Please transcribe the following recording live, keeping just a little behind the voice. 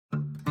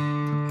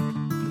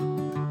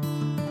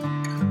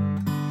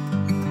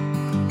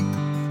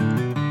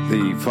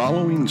The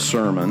following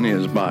sermon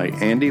is by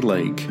Andy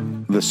Lake,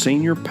 the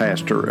senior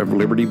pastor of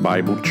Liberty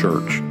Bible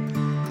Church.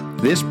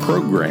 This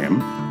program,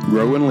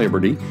 Grow in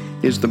Liberty,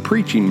 is the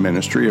preaching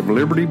ministry of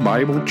Liberty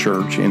Bible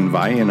Church in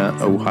Vienna,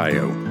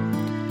 Ohio.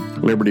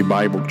 Liberty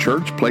Bible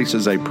Church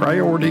places a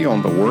priority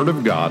on the Word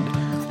of God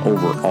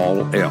over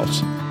all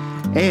else,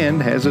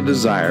 and has a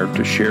desire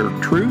to share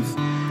truth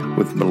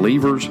with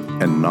believers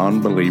and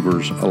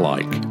non-believers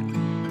alike.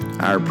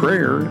 Our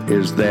prayer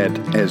is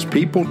that as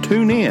people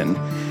tune in,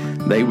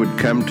 they would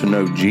come to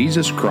know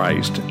Jesus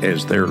Christ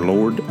as their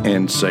Lord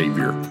and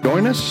Savior.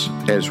 Join us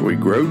as we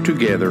grow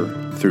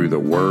together through the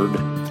Word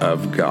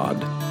of God.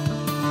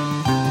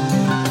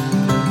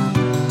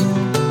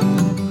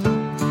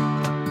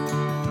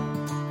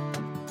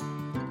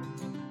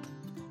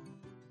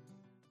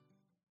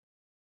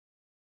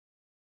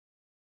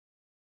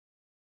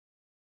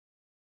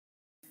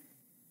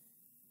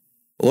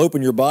 Well,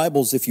 open your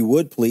Bibles, if you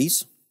would,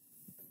 please,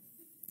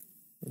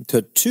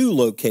 to two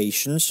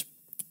locations.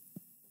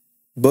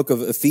 Book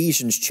of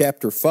Ephesians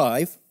chapter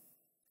 5.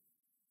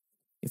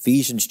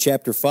 Ephesians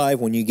chapter 5,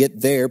 when you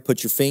get there,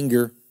 put your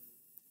finger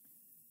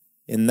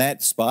in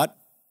that spot,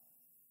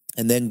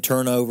 and then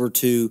turn over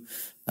to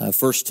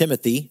 1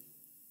 Timothy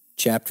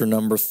chapter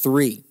number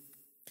 3.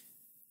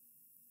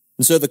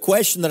 And so the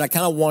question that I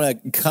kind of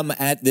want to come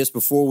at this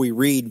before we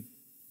read,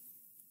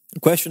 the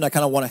question I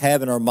kind of want to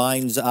have in our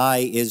mind's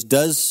eye is,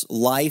 does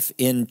life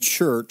in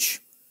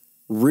church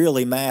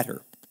really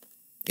matter?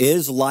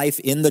 Is life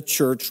in the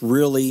church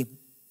really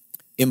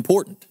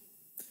important?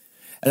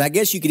 And I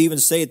guess you could even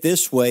say it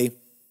this way: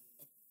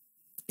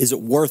 is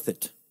it worth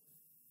it?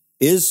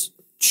 Is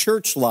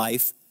church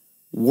life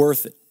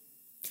worth it?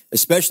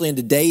 Especially in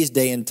today's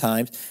day and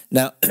times.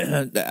 Now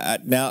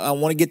I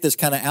want to get this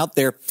kind of out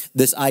there,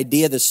 this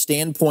idea, this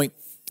standpoint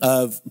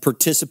of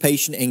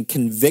participation and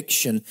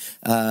conviction.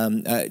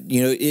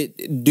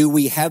 Do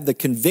we have the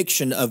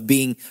conviction of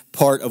being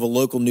part of a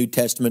local New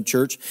Testament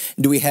church?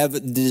 Do we have a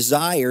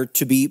desire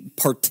to be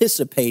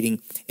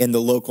participating in the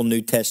local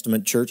New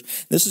Testament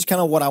church? This is kind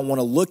of what I want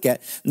to look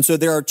at. And so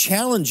there are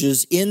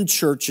challenges in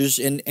churches,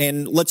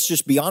 and let's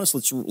just be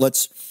honest.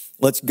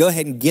 Let's go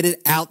ahead and get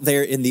it out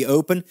there in the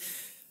open.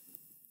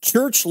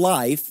 Church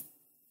life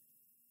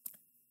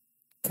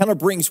kind of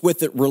brings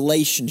with it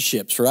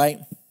relationships,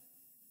 right?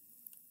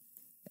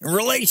 And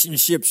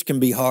relationships can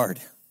be hard.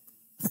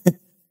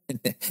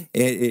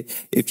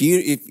 If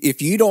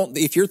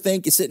you're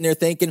sitting there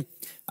thinking,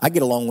 I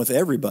get along with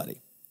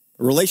everybody,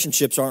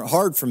 relationships aren't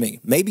hard for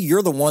me. Maybe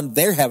you're the one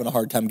they're having a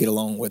hard time getting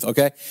along with.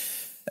 Okay,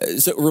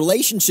 so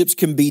relationships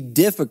can be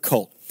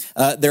difficult.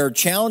 There are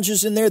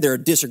challenges in there. There are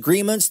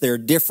disagreements. There are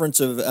difference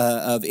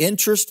of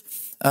interest.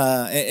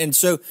 And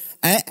so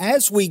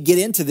as we get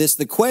into this,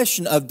 the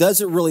question of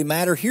does it really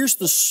matter? Here's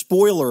the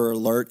spoiler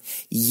alert.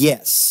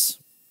 Yes.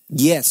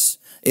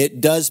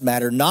 It does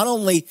matter. Not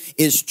only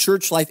is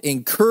church life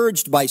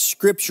encouraged by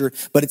Scripture,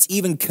 but it's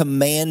even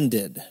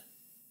commanded.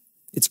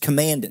 It's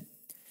commanded.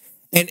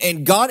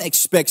 And God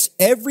expects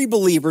every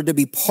believer to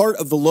be part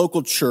of the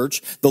local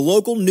church, the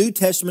local New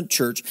Testament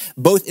church,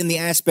 both in the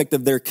aspect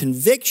of their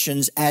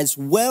convictions as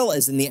well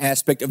as in the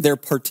aspect of their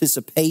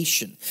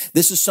participation.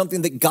 This is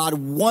something that God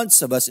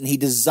wants of us and He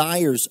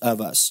desires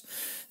of us.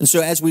 And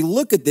so as we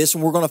look at this,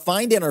 and we're going to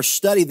find in our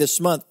study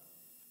this month,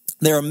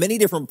 there are many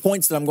different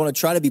points that I'm going to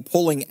try to be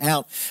pulling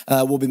out,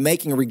 we'll be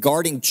making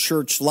regarding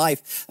church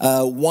life.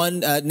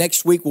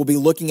 Next week, we'll be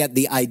looking at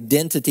the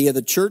identity of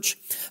the church.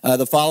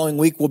 The following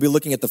week, we'll be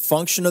looking at the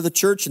function of the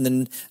church, and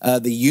then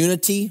the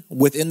unity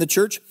within the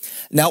church.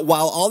 Now,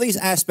 while all these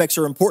aspects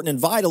are important and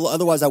vital,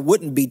 otherwise I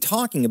wouldn't be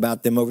talking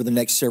about them over the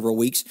next several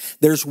weeks,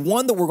 there's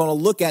one that we're going to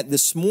look at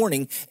this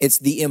morning. It's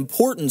the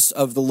importance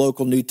of the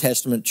local New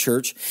Testament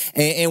church,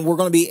 and we're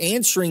going to be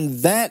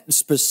answering that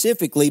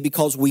specifically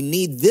because we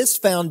need this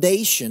foundation.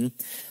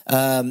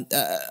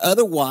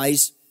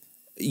 Otherwise,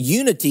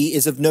 unity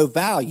is of no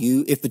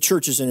value if the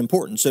church isn't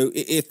important. So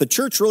if the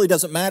church really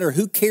doesn't matter,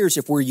 who cares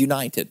if we're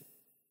united?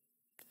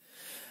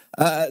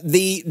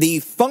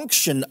 The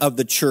function of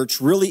the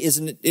church really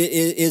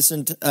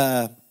isn't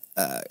a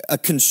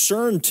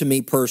concern to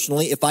me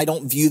personally if I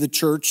don't view the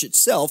church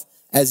itself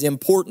as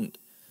important.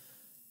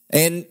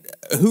 And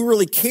who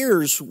really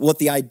cares what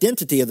the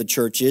identity of the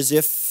church is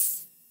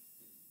if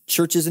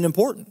church isn't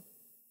important?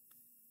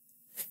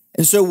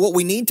 And so what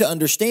we need to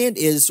understand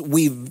is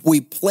we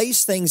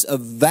place things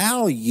of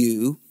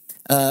value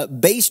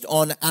based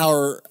on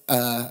our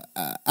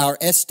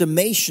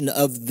estimation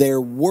of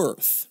their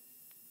worth.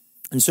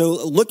 And so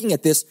looking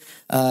at this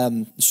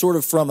sort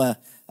of from a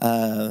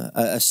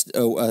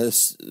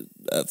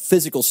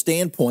physical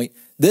standpoint,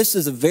 this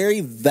is a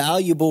very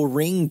valuable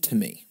ring to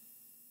me.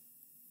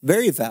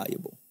 Very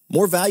valuable.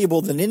 More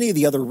valuable than any of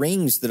the other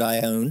rings that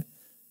I own,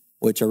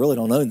 which I really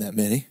don't own that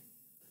many.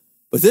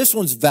 But this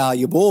one's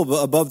valuable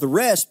above the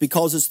rest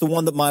because it's the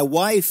one that my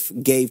wife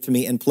gave to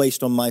me and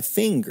placed on my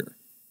finger.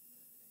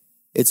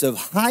 It's of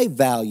high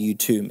value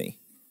to me.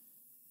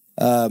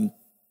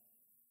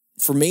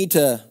 For me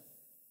to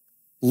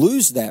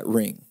lose that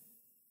ring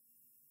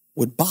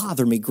would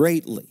bother me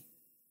greatly.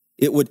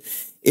 It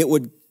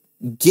would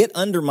get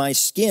under my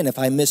skin if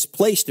I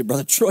misplaced it.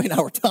 Brother Troy and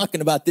I were talking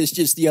about this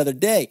just the other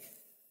day,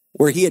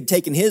 where he had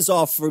taken his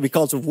off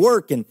because of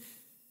work and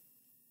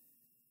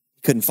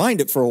couldn't find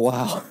it for a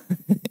while.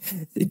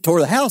 He tore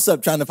the house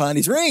up trying to find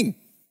his ring.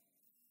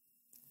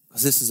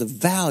 Because this is a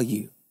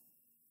value.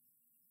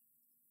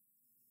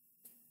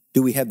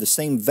 Do we have the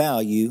same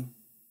value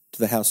to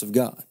the house of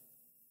God?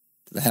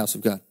 To the house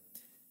of God.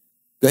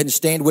 Go ahead and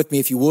stand with me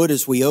if you would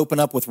as we open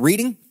up with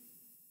reading.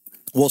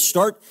 We'll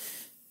start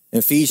in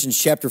Ephesians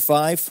chapter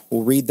 5.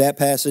 We'll read that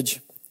passage,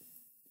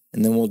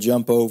 and then we'll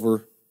jump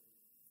over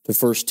to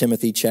 1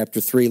 Timothy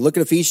chapter 3. Look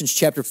at Ephesians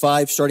chapter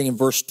 5, starting in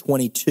verse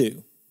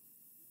 22.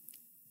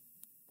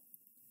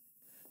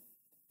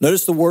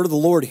 Notice the word of the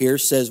Lord here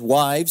says,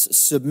 "Wives,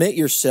 submit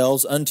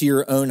yourselves unto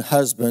your own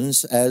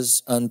husbands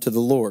as unto the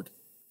Lord.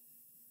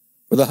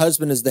 For the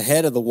husband is the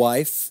head of the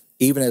wife,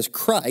 even as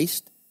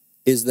Christ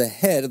is the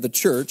head of the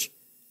church,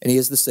 and he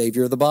is the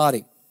Savior of the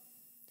body.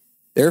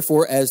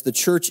 Therefore, as the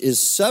church is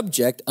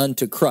subject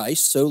unto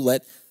Christ, so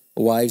let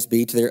the wives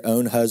be to their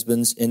own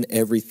husbands in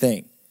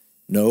everything."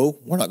 No,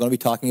 we're not going to be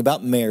talking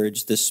about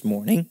marriage this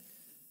morning,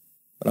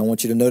 but I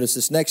want you to notice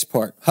this next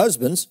part.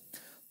 "Husbands,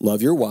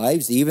 love your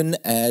wives, even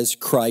as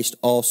Christ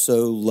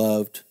also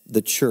loved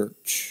the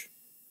church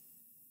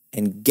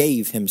and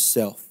gave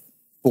himself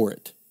for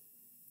it."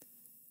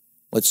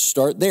 Let's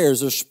start there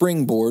as a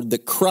springboard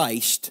that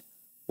Christ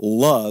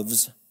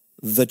loves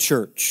the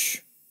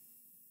church.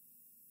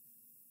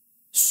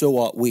 So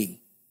ought we.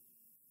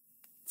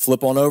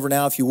 Flip on over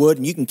now if you would,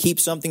 and you can keep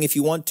something if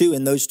you want to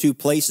in those two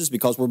places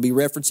because we'll be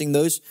referencing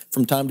those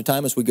from time to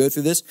time as we go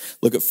through this.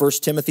 Look at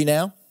 1 Timothy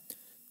now,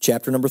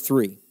 chapter number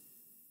 3.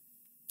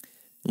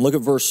 And look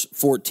at verse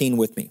 14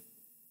 with me.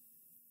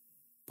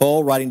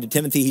 Paul, writing to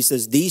Timothy, he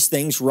says, "These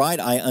things write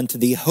I unto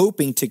thee,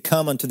 hoping to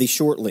come unto thee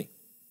shortly.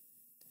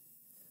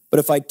 But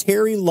if I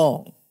tarry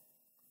long,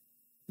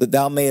 that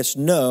thou mayest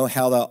know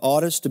how thou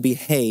oughtest to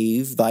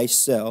behave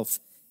thyself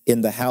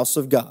in the house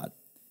of God,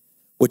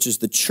 which is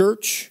the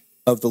church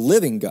of the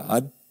living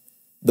God,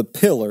 the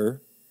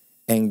pillar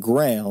and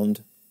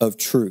ground of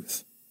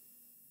truth."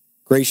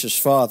 Gracious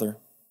Father,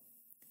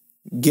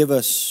 give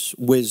us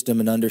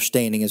wisdom and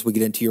understanding as we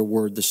get into your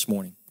word this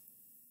morning,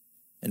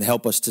 and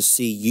help us to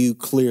see you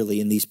clearly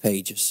in these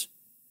pages.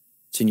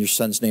 It's in your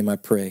Son's name I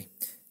pray.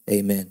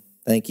 Amen.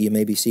 Thank you. You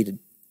may be seated.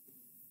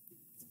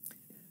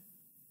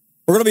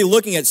 We're going to be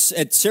looking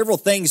at several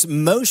things.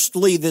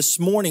 Mostly this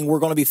morning, we're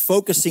going to be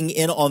focusing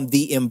in on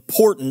the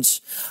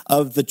importance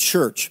of the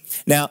church.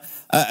 Now,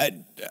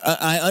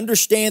 I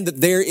understand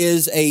that there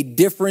is a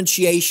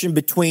differentiation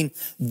between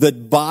the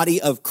body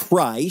of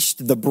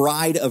Christ, the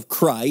bride of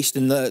Christ,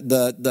 and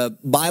the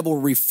Bible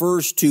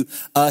refers to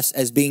us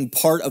as being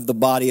part of the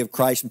body of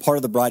Christ and part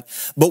of the bride.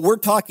 But we're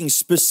talking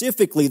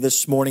specifically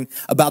this morning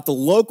about the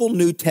local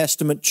New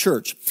Testament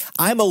church.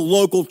 I'm a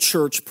local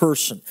church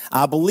person.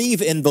 I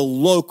believe in the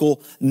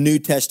local New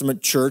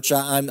Testament church.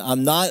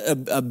 I'm not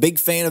a big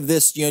fan of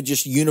this,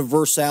 just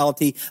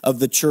universality of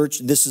the church.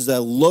 This is a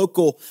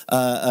local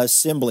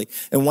assembly.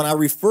 And when I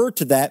refer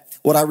to that,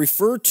 what I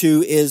refer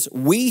to is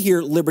we here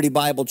at Liberty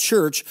Bible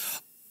Church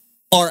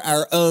are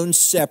our own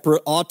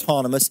separate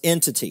autonomous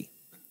entity.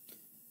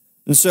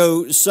 And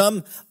so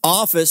some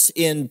office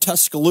in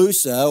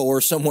Tuscaloosa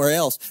or somewhere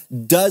else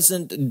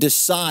doesn't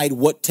decide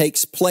what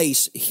takes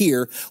place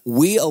here.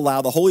 We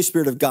allow the Holy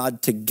Spirit of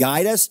God to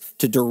guide us,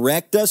 to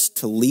direct us,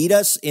 to lead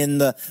us in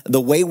the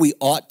way we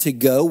ought to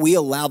go. We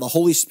allow the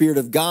Holy Spirit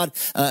of God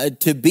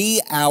to be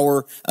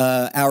our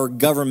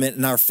government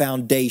and our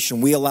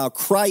foundation. We allow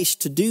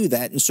Christ to do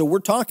that. And so we're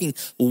talking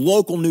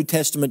local New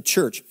Testament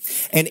church.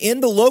 And in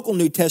the local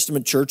New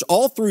Testament church,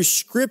 all through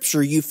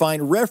Scripture, you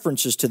find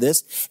references to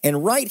this.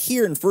 And right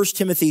here in 1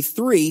 Timothy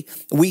 3,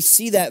 we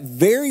see that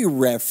very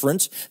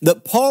reference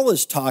that Paul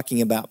is talking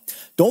about.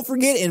 Don't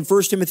forget, in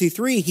 1 Timothy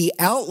 3, he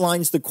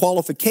outlines the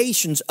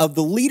qualifications of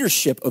the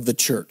leadership of the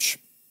church.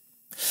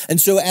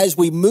 And so as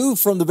we move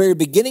from the very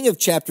beginning of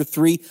chapter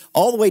 3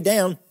 all the way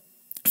down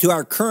to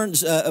our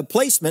current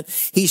placement,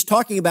 he's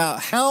talking about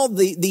how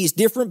these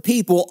different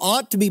people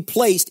ought to be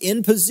placed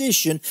in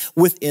position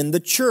within the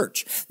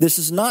church. This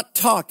is not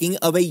talking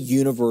of a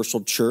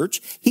universal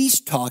church. He's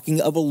talking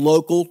of a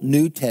local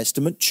New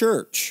Testament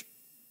church.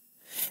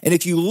 And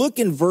if you look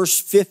in verse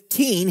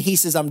 15, he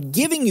says, "I'm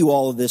giving you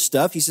all of this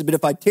stuff." He says, "But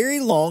if I tarry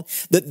long,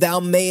 that thou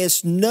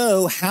mayest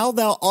know how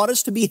thou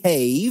oughtest to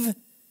behave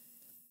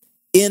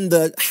in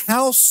the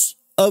house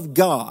of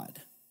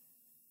God,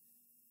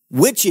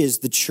 which is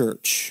the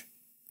church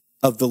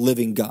of the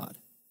living God."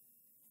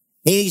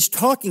 And he's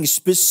talking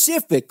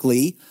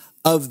specifically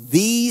of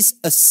these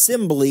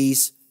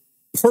assemblies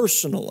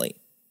personally.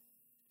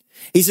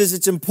 He says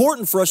it's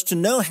important for us to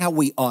know how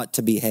we ought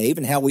to behave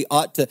and how we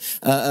ought to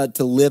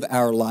live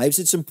our lives.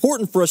 It's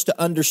important for us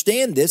to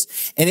understand this,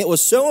 and it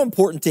was so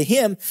important to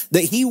him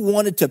that he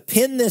wanted to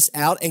pin this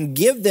out and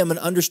give them an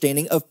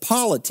understanding of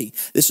polity.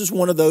 This is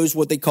one of those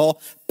what they call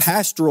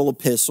pastoral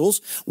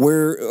epistles,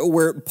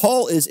 where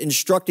Paul is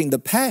instructing the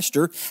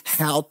pastor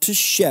how to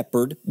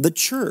shepherd the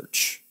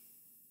church.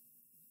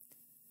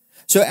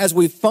 So as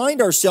we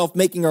find ourselves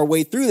making our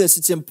way through this,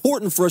 it's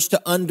important for us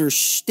to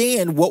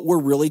understand what we're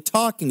really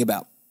talking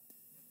about.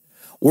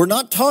 We're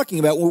talking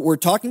about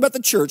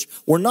the church.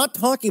 We're not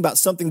talking about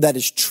something that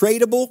is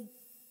tradable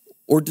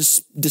or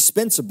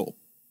dispensable.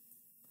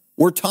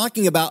 We're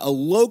talking about a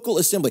local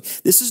assembly.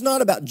 This is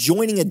not about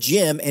joining a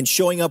gym and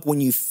showing up when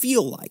you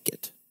feel like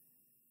it.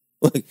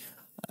 Look,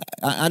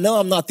 I know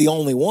I'm not the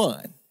only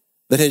one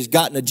that has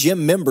gotten a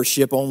gym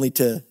membership only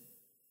to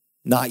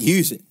not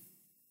use it.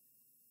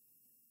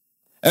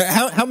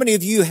 How many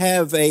of you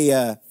have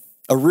a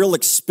real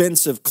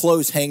expensive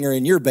clothes hanger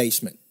in your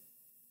basement?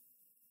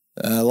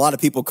 A lot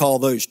of people call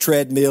those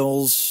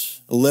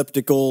treadmills,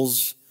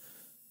 ellipticals,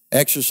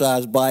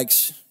 exercise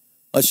bikes.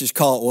 Let's just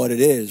call it what it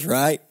is,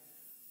 right?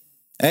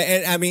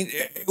 And I mean,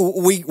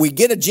 we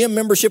get a gym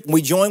membership and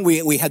we join.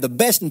 We have the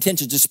best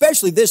intentions,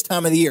 especially this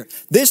time of the year.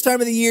 This time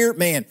of the year,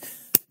 man,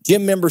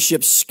 gym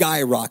memberships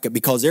skyrocket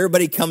because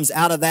everybody comes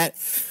out of that.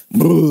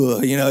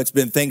 It's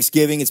been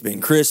Thanksgiving, it's been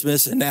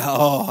Christmas, and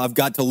now I've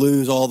got to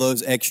lose all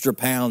those extra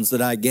pounds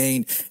that I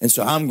gained, and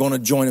so I'm going to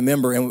join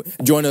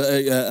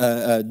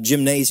a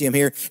gymnasium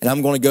here, and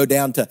I'm going to go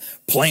down to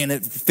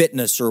Planet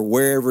Fitness or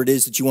wherever it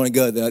is that you want to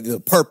go, the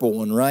purple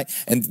one, right?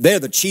 And they're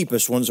the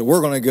cheapest ones, so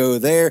we're going to go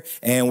there,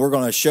 and we're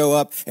going to show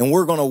up, and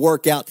we're going to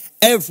work out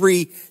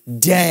every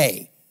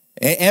day.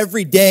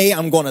 Every day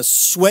I'm going to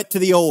sweat to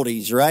the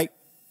oldies, right?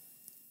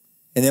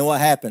 And then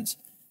what happens?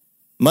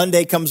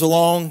 Monday comes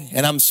along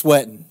and I'm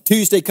sweating.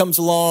 Tuesday comes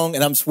along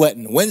and I'm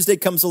sweating. Wednesday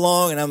comes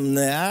along and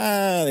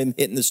I'm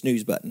hitting the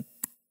snooze button.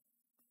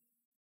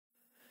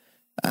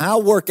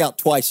 I'll work out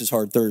twice as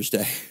hard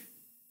Thursday.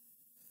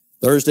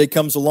 Thursday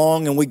comes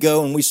along and we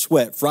go and we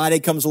sweat. Friday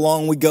comes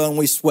along and we go and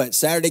we sweat.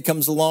 Saturday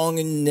comes along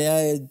and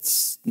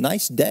it's a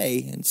nice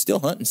day and it's still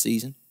hunting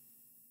season.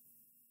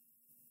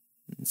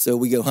 And so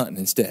we go hunting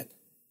instead.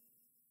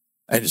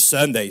 And it's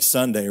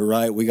Sunday,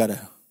 right?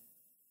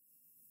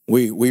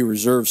 We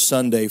reserve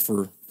Sunday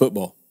for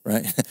football,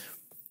 right?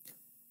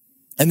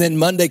 And then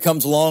Monday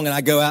comes along and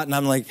I go out and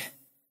I'm like,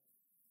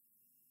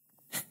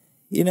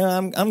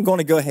 I'm going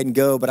to go ahead and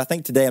go, but I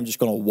think today I'm just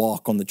going to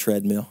walk on the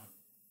treadmill.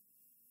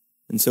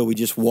 And so we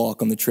just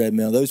walk on the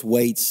treadmill. Those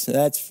weights,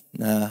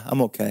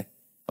 I'm okay.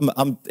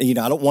 I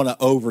don't want to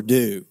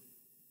overdo,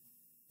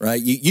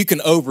 right? You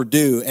can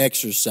overdo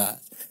exercise.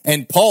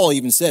 And Paul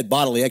even said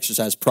bodily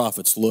exercise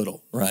profits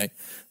little, right?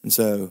 And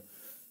so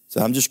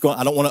I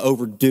don't want to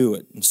overdo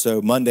it. And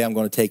so Monday I'm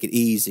going to take it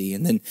easy.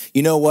 And then,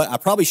 you know what? I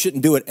probably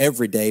shouldn't do it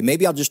every day.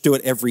 Maybe I'll just do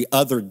it every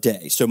other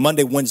day. So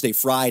Monday, Wednesday,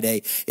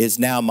 Friday is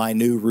now my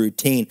new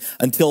routine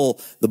until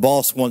the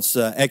boss wants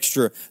a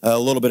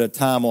little bit of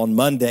time on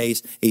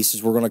Mondays. He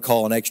says, we're going to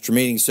call an extra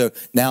meeting. So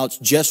now it's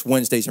just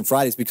Wednesdays and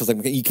Fridays because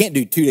you can't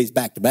do 2 days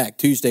back to back,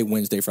 Tuesday,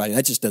 Wednesday, Friday.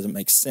 That just doesn't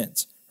make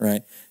sense,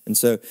 right? And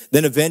so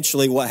then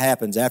eventually what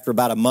happens? After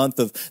about a month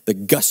of the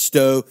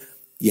gusto,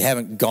 you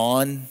haven't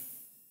gone.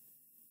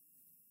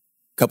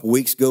 A couple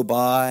weeks go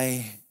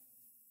by,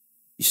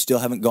 you still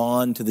haven't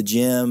gone to the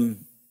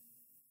gym,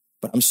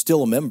 but I'm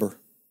still a member.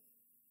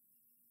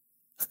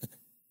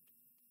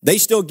 They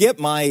still get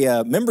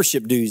my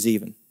membership dues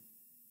even.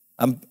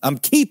 I'm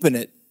keeping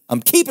it.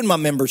 I'm keeping my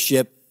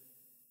membership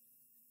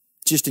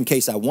just in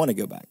case I want to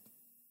go back.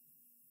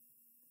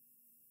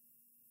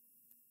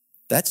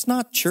 That's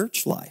not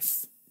church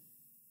life.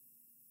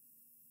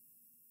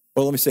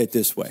 Well, let me say it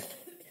this way.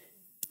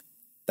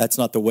 That's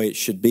not the way it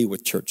should be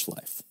with church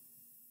life.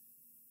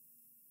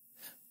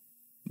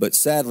 But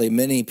sadly,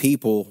 many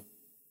people,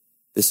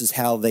 this is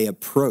how they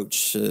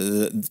approach.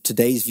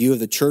 Today's view of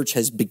the church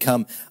has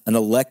become an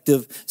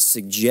elective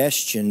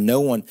suggestion.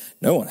 No one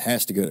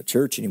has to go to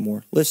church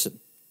anymore. Listen,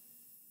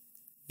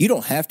 you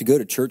don't have to go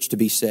to church to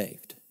be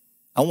saved.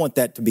 I want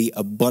that to be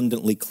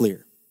abundantly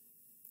clear.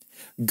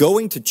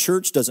 Going to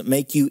church doesn't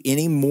make you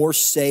any more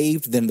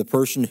saved than the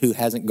person who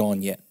hasn't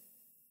gone yet.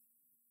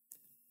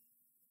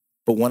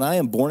 But when I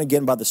am born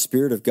again by the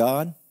Spirit of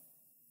God,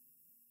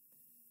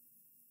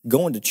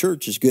 going to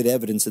church is good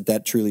evidence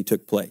that truly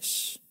took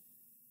place.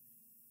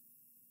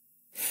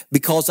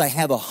 Because I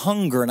have a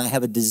hunger and I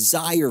have a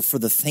desire for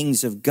the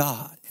things of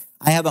God.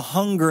 I have a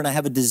hunger and I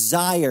have a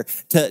desire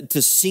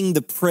to sing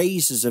the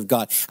praises of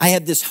God. I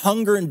have this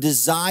hunger and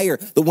desire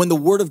that when the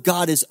Word of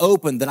God is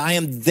open, that I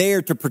am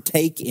there to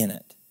partake in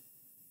it.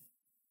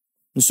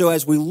 And so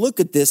as we look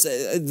at this,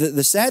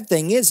 the sad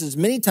thing is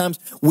many times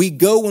we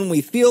go when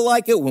we feel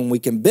like it, when we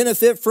can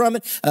benefit from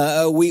it,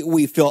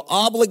 we feel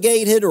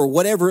obligated or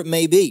whatever it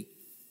may be.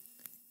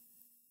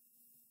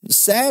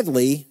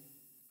 Sadly,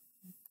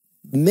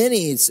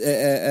 many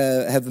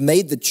have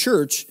made the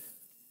church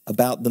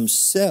about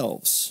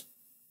themselves.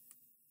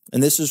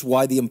 And this is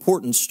why the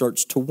importance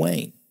starts to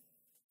wane.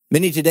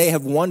 Many today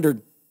have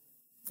wondered,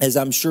 as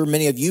I'm sure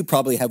many of you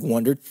probably have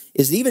wondered,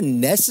 is it even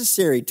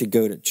necessary to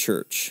go to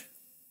church?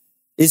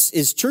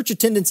 Is church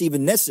attendance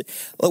even necessary?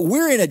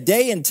 We're in a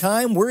day and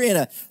time, we're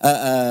in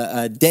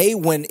a day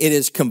when it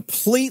is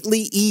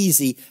completely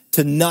easy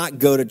to not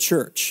go to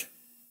church.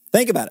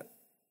 Think about it.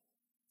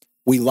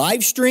 We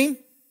live stream,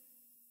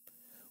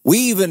 We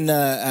even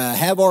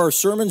have our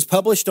sermons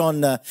published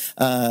on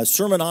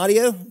sermon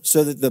audio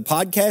so that the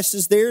podcast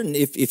is there. And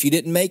if you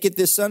didn't make it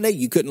this Sunday,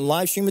 you couldn't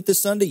live stream it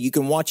this Sunday, you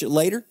can watch it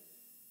later.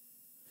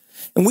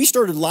 And we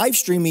started live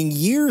streaming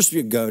years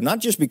ago, not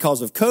just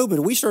because of COVID.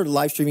 We started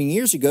live streaming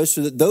years ago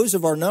so that those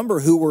of our number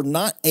who were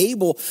not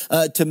able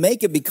to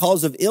make it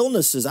because of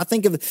illnesses. I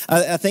think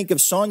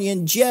of Sonia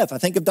and Jeff. I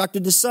think of Dr.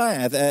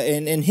 Desai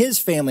and his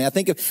family. I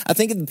think of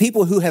the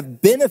people who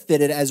have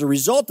benefited as a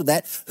result of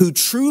that, who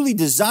truly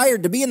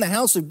desired to be in the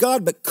house of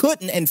God but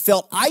couldn't and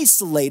felt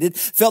isolated,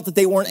 felt that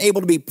they weren't able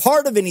to be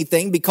part of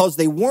anything because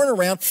they weren't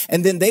around,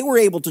 and then they were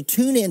able to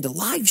tune in to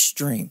live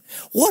stream.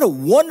 What a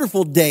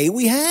wonderful day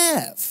we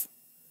have.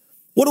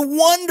 What a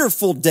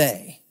wonderful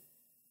day.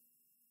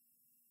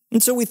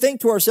 And so we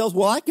think to ourselves,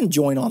 well, I can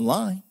join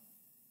online.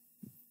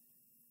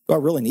 Do I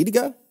really need to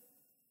go?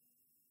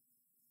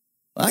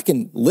 I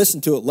can listen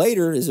to it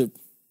later. Is it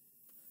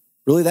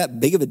really that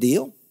big of a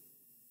deal?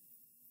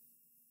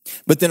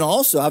 But then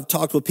also I've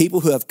talked with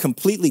people who have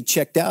completely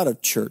checked out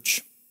of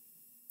church.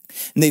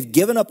 And they've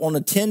given up on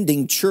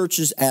attending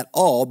churches at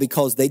all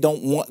because they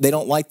don't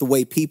like the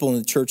way people in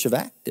the church have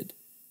acted.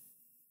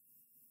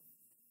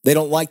 They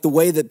don't like the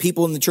way that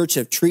people in the church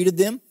have treated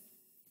them.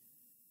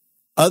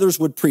 Others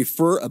would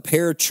prefer a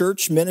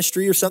parachurch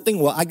ministry or something.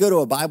 Well, I go to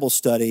a Bible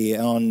study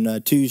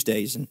on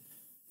Tuesdays,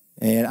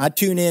 and I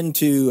tune in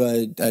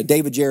to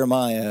David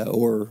Jeremiah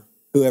or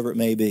whoever it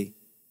may be.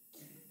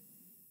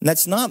 And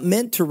that's not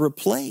meant to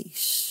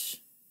replace.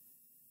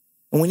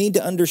 And we need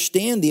to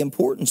understand the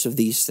importance of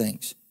these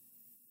things.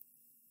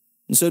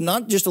 And so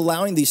not just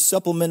allowing these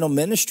supplemental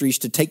ministries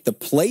to take the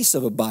place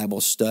of a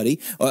Bible study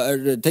or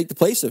to take the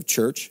place of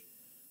church,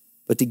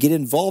 but to get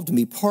involved and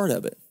be part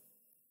of it.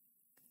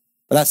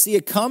 But I see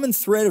a common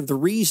thread of the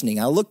reasoning.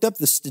 I looked up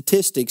the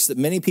statistics that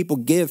many people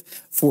give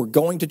for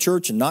going to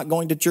church and not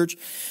going to church.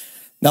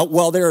 Now,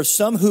 while there are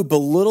some who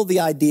belittle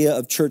the idea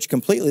of church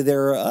completely,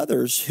 there are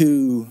others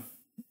who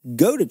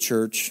go to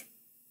church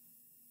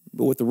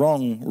but with the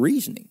wrong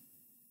reasoning.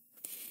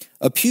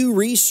 A Pew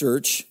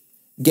Research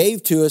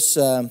gave to us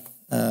a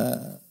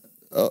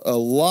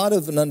lot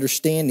of an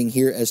understanding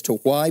here as to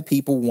why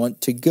people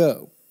want to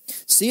go.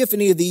 See if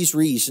any of these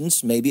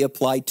reasons maybe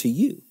apply to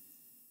you.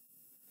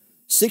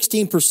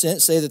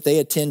 16% say that they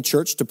attend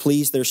church to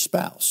please their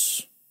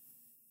spouse.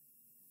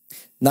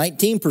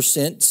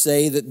 19%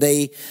 say that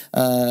they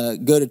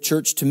go to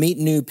church to meet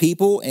new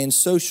people and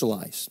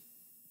socialize.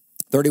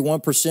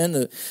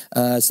 31%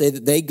 say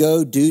that they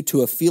go due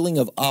to a feeling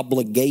of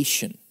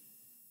obligation.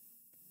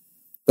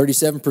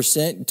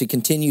 37% to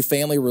continue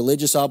family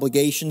religious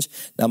obligations.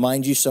 Now,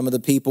 mind you, some of the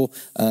people,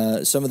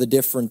 some of the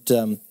different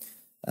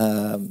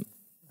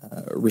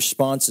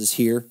responses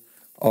here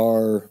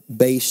are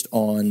based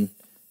on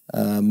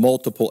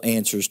multiple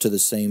answers to the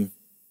same.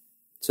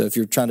 So if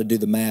you're trying to do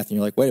the math and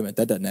you're like, wait a minute,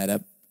 that doesn't add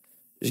up,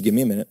 just give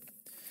me a minute.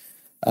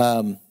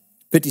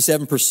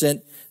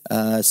 57%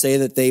 say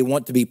that they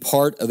want to be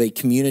part of a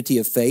community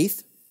of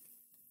faith.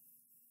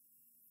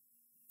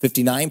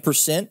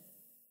 59%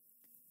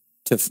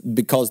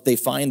 because they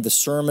find the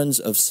sermons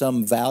of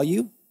some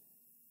value.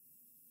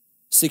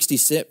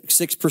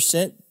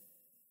 66%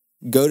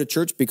 go to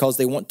church because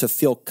they want to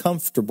feel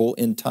comfortable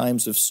in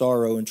times of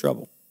sorrow and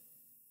trouble.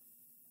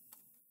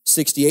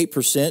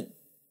 68%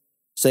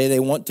 say they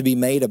want to be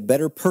made a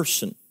better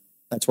person.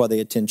 That's why they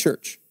attend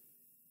church.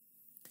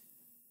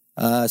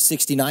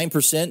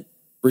 69%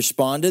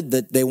 responded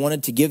that they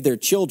wanted to give their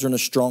children a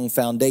strong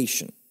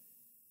foundation.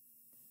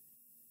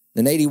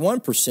 And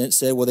 81%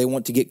 said, well, they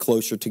want to get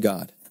closer to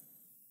God.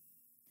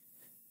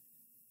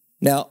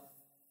 Now,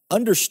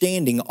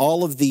 understanding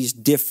all of these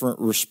different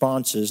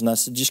responses, and I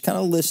said just kind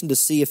of listen to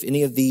see if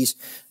any of these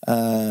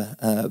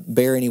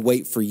bear any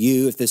weight for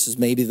you, if this is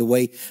maybe the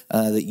way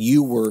that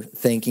you were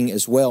thinking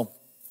as well.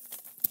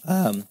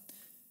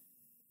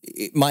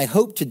 My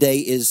hope today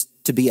is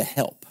to be a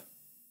help.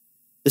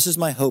 This is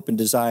my hope and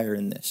desire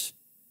in this.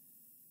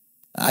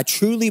 I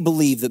truly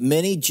believe that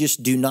many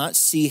just do not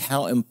see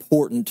how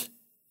important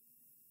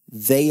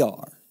they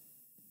are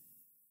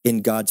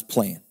in God's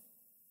plan.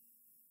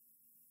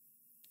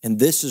 And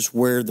this is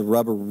where the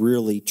rubber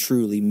really,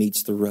 truly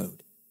meets the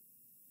road.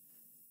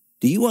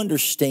 Do you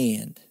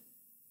understand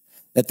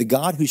that the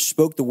God who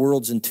spoke the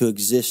worlds into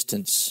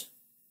existence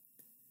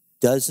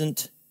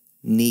doesn't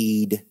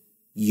need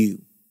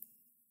you?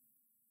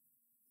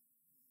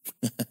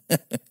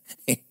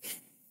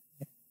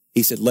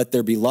 He said, let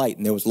there be light,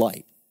 and there was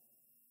light.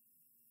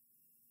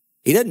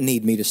 He doesn't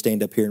need me to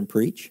stand up here and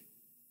preach.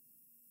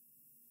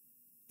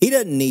 He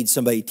doesn't need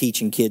somebody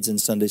teaching kids in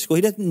Sunday school.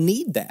 He doesn't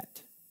need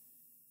that.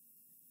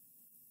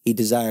 He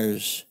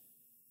desires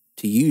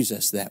to use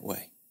us that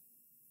way.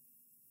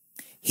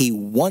 He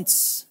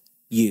wants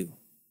you.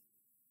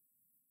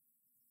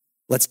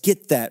 Let's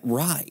get that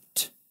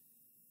right.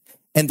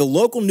 And the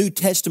local New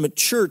Testament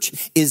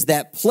church is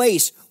that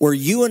place where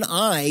you and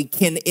I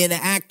can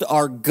enact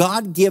our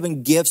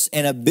God-given gifts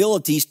and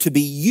abilities to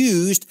be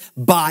used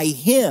by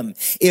Him.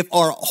 If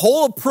our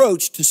whole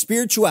approach to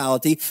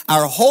spirituality,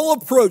 our whole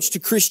approach to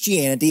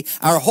Christianity,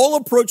 our whole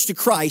approach to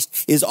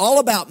Christ is all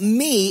about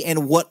me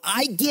and what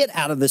I get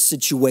out of the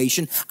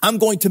situation, I'm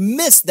going to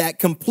miss that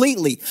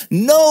completely.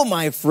 No,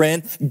 my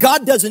friend,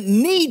 God doesn't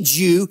need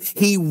you.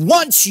 He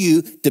wants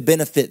you to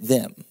benefit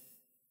them.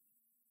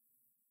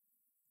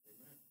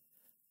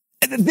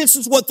 And this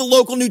is what the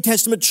local New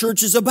Testament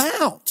church is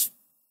about.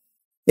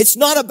 It's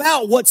not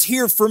about what's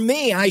here for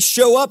me. I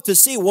show up to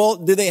see, well,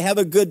 do they have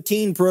a good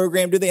teen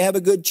program? Do they have a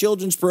good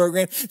children's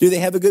program? Do they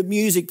have a good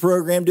music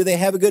program? Do they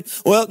have a good,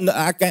 well,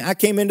 I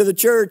came into the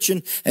church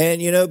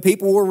and you know,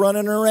 people were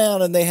running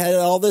around and they had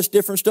all this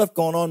different stuff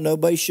going on.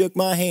 Nobody shook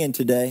my hand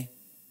today.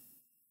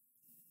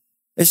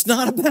 It's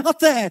not about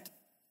that.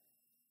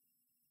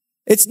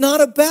 It's not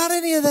about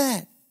any of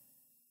that.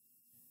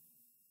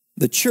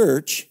 The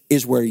church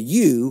is where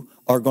you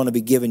are going to be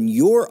given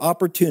your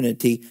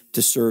opportunity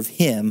to serve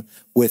Him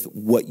with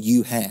what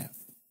you have.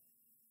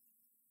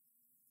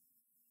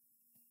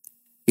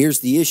 Here's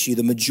the issue.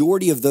 The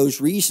majority of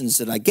those reasons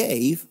that I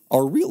gave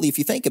are really, if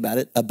you think about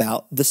it,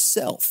 about the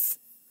self.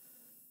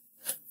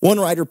 One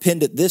writer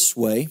penned it this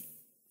way.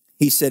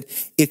 He said,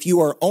 if you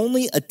are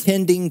only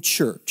attending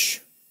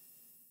church,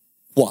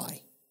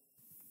 why?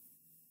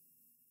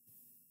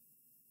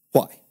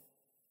 Why?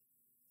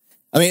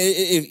 I mean,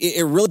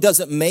 it really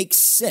doesn't make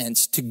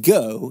sense to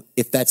go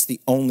if that's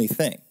the only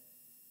thing.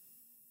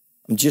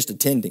 I'm just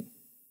attending.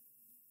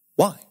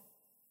 Why?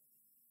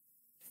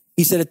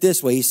 He said it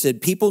this way. He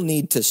said, people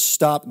need to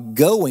stop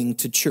going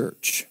to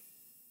church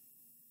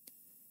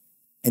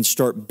and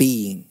start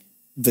being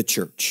the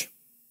church.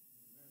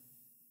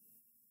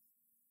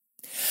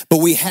 But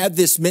we have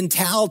this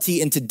mentality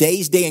in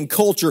today's day and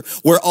culture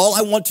where all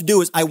I want to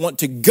do is I want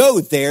to go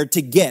there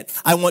to get.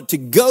 I want to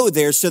go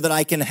there so that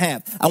I can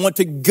have. I want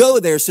to go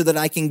there so that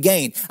I can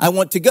gain. I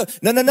want to go.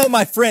 No,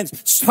 my friends,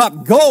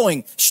 stop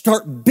going.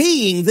 Start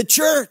being the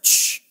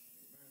church.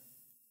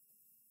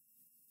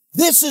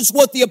 This is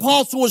what the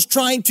apostle was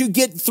trying to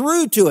get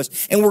through to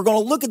us. And we're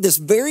going to look at this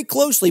very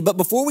closely. But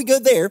before we go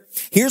there,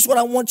 here's what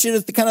I want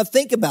you to kind of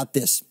think about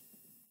this.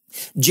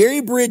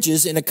 Jerry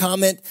Bridges, in a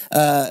comment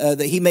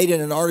that he made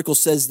in an article,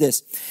 says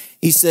this.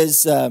 He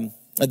says,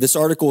 this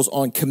article is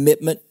on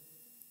commitment.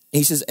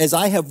 He says, as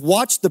I have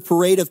watched the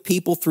parade of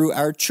people through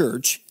our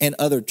church and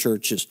other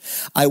churches,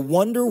 I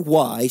wonder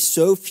why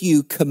so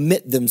few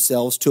commit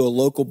themselves to a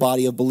local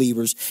body of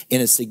believers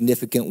in a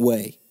significant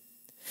way.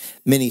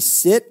 Many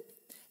sit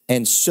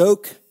and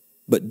soak,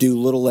 but do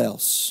little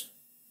else.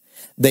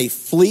 They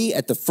flee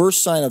at the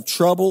first sign of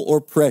trouble or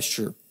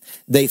pressure.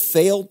 They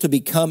fail to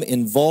become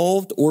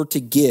involved or to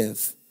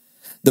give.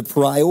 The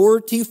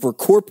priority for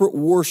corporate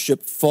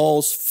worship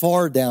falls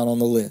far down on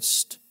the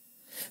list.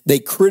 They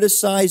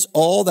criticize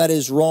all that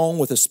is wrong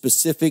with a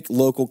specific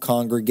local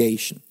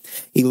congregation.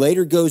 He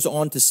later goes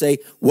on to say,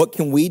 what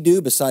can we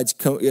do besides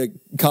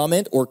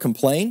comment or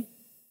complain?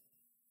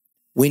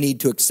 We need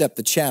to accept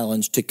the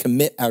challenge to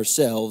commit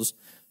ourselves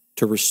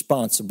to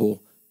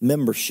responsible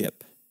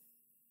membership.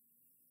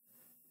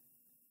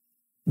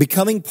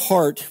 Becoming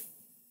part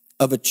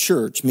of a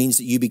church means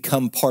that you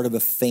become part of a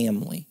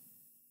family.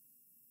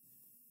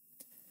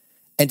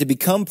 And to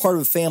become part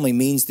of a family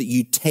means that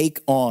you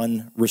take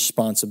on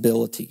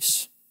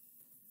responsibilities.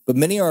 But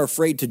many are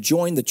afraid to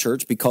join the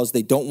church because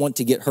they don't want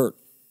to get hurt.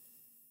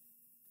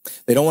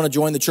 They don't want to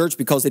join the church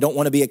because they don't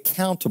want to be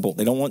accountable.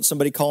 They don't want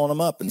somebody calling them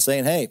up and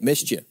saying, hey,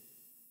 missed you.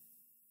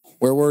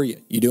 Where were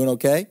you? You doing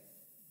okay?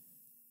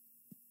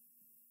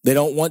 They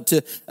don't want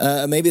to,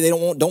 maybe they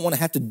don't want to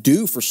have to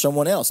do for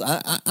someone else.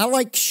 I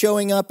like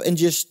showing up and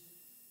just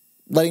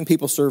letting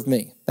people serve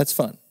me. That's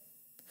fun.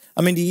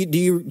 I mean, do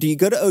you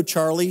go to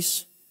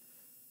O'Charlie's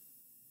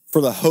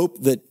for the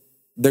hope that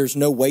there's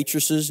no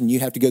waitresses and you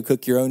have to go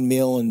cook your own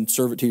meal and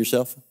serve it to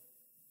yourself?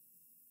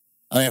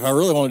 I mean, if I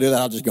really want to do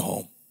that, I'll just go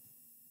home.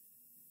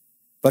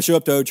 If I show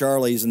up to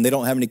O'Charlie's and they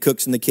don't have any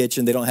cooks in the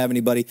kitchen, they don't have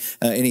anybody,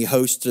 any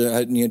hosts,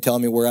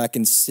 telling me where I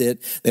can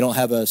sit, they don't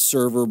have a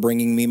server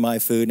bringing me my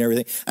food and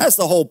everything. That's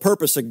the whole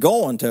purpose of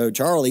going to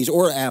O'Charlie's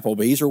or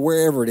Applebee's or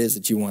wherever it is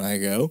that you want to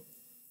go.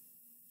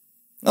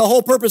 The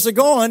whole purpose of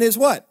going is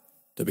what?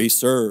 To be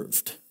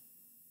served.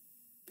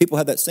 People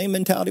have that same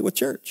mentality with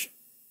church.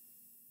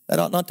 That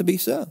ought not to be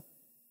so.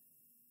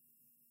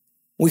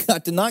 We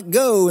got to not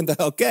go and think,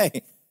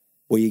 okay,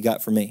 what you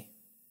got for me?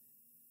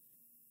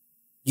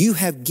 You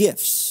have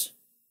gifts.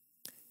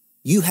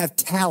 You have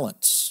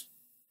talents.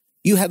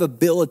 You have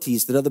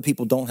abilities that other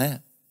people don't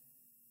have.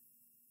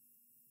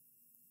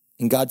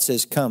 And God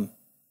says, come,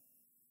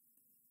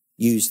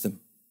 use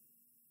them.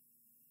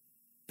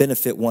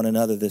 Benefit one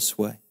another this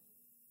way.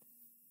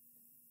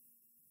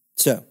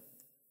 So,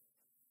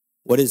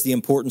 what is the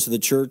importance of the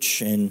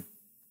church and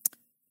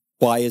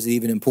why is it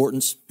even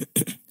importance?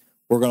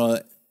 We're going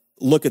to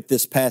look at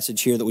this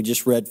passage here that we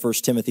just read, 1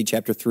 Timothy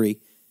chapter 3, and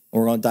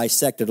we're going to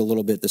dissect it a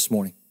little bit this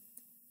morning.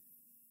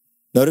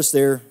 Notice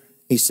there,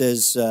 He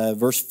says,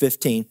 verse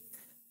 15,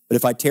 but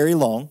if I tarry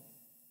long,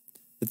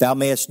 that thou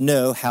mayest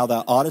know how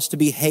thou oughtest to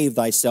behave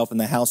thyself in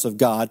the house of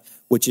God,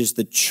 which is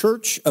the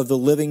church of the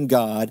living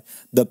God,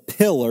 the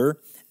pillar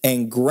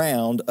and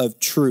ground of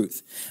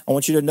truth. I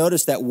want you to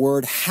notice that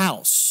word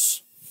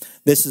house.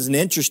 This is an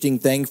interesting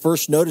thing.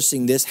 First,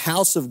 noticing this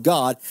house of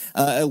God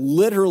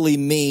literally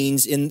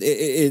means,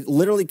 it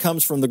literally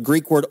comes from the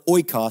Greek word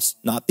oikos,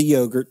 not the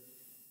yogurt.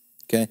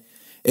 Okay,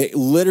 it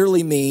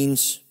literally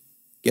means,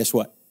 guess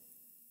what?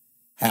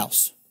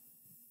 House.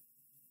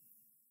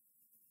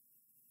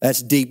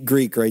 That's deep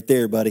Greek right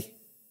there, buddy.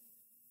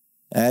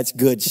 That's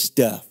good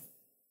stuff.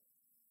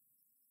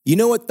 You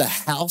know what the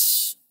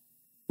house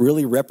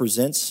really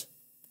represents?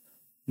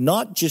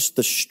 Not just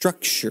the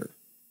structure.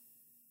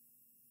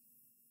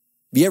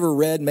 Have you ever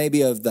read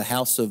maybe of the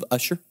House of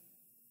Usher?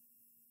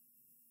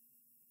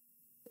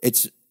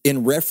 It's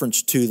in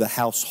reference to the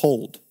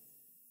household,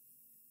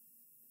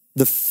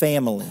 the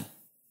family.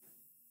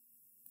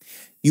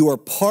 You are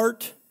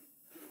part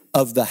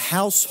of the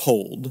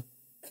household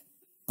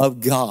of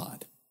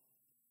God,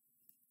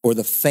 or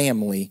the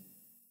family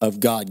of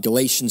God.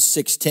 Galatians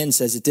 6:10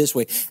 says it this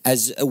way,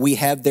 as we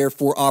have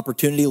therefore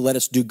opportunity, let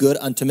us do good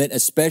unto men,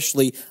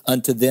 especially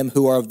unto them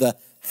who are of the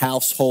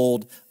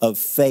household of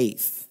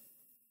faith.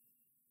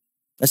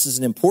 This is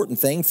an important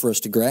thing for us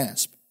to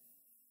grasp.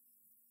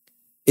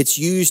 It's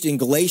used in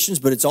Galatians,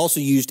 but it's also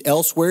used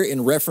elsewhere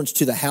in reference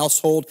to the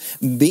household,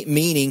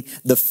 meaning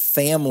the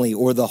family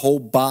or the whole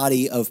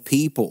body of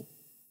people.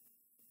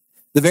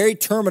 The very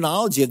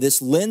terminology of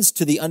this lends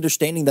to the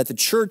understanding that the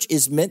church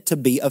is meant to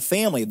be a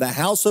family. The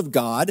house of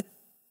God,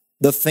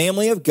 the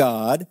family of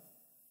God,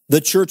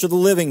 the church of the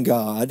living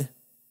God.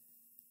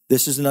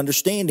 This is an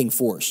understanding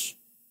for us.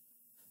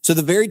 So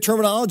the very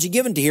terminology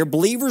given to here,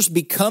 believers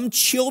become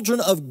children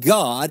of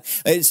God.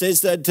 It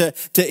says that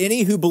to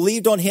any who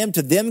believed on him,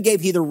 to them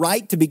gave he the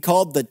right to be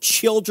called the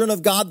children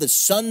of God, the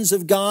sons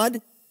of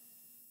God.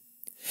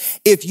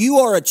 If you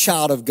are a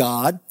child of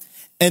God,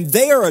 and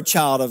they are a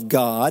child of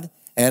God,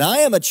 and I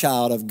am a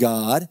child of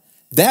God,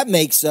 that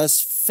makes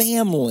us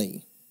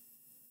family.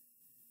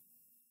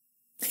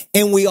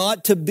 And we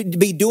ought to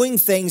be doing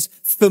things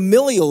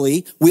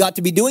familially. We ought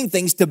to be doing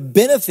things to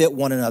benefit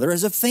one another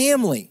as a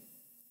family.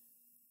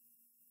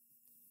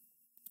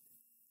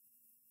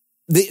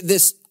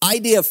 This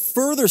idea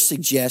further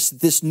suggests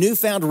that this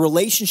newfound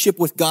relationship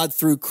with God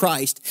through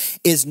Christ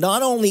is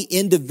not only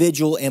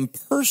individual and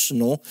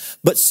personal,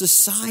 but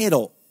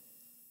societal.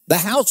 The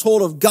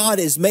household of God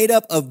is made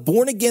up of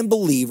born-again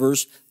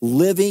believers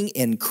living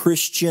in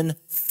Christian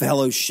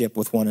fellowship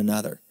with one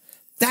another.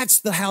 That's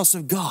the house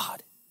of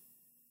God.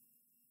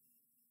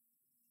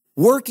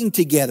 Working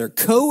together,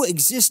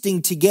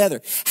 coexisting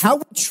together. How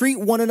we treat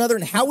one another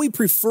and how we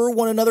prefer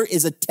one another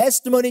is a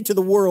testimony to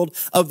the world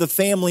of the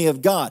family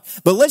of God.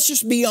 But let's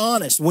just be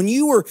honest. When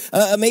you were,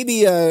 maybe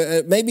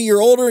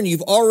you're older and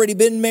you've already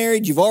been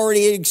married, you've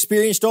already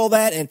experienced all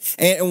that.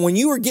 And when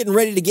you were getting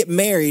ready to get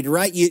married,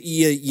 right,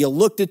 you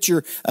looked at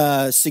your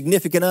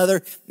significant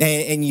other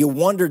and you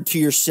wondered to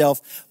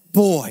yourself,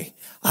 boy,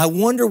 I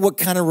wonder what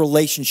kind of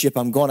relationship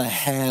I'm going to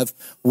have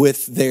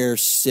with their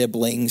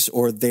siblings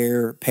or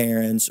their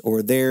parents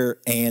or their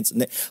aunts.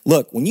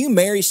 Look, when you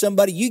marry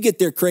somebody, you get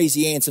their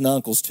crazy aunts and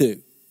uncles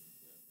too.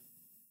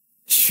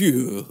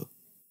 Phew.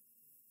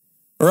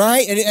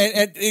 Right?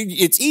 And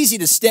it's easy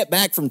to step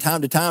back from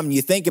time to time and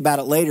you think about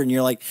it later and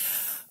you're like,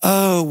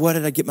 oh, what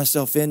did I get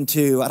myself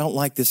into? I don't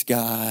like this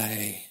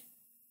guy.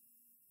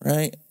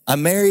 Right? I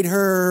married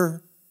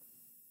her.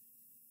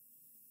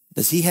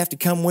 Does he have to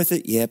come with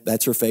it? Yep,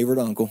 that's her favorite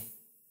uncle.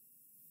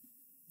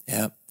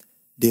 Yep,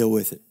 deal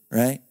with it,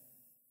 right?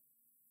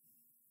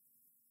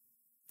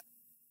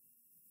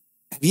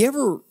 Have you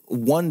ever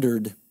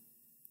wondered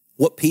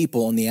what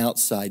people on the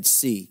outside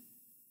see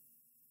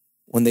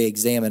when they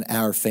examine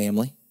our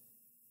family?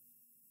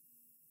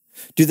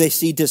 Do they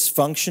see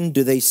dysfunction?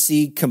 Do they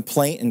see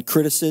complaint and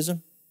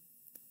criticism?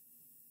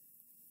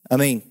 I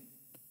mean,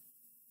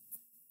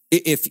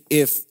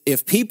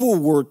 if people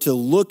were to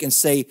look and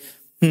say,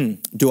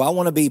 do I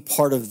want to be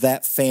part of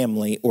that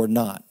family or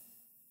not?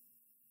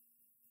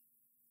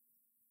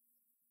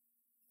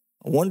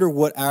 I wonder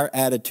what our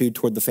attitude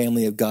toward the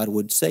family of God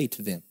would say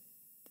to them.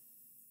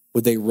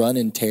 Would they run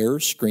in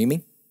terror,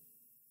 screaming?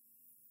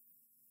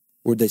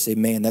 Or would they say,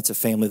 man, that's a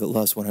family that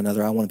loves one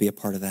another. I want to be a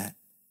part of that.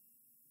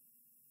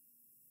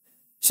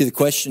 See, the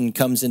question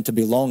comes into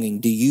belonging.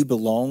 Do you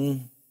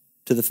belong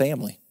to the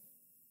family?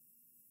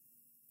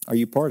 Are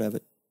you part of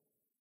it?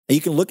 You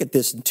can look at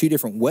this in two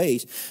different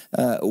ways.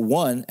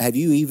 One, have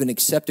you even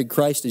accepted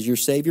Christ as your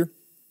Savior?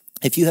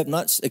 If you have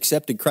not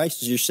accepted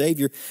Christ as your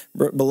Savior,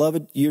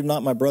 beloved, you're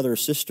not my brother or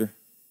sister.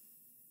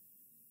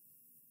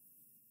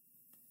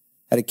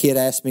 Had a kid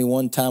ask me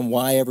one time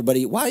why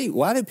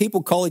do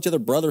people call each other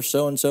brother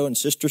so-and-so and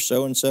sister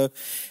so-and-so?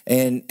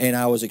 And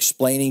I was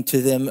explaining to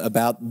them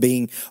about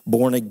being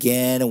born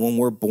again. And when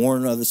we're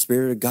born of the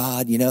Spirit of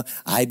God,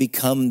 I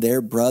become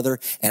their brother.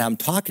 And I'm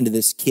talking to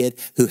this kid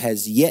who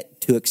has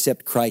yet to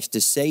accept Christ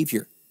as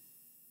Savior.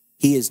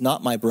 He is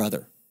not my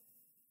brother.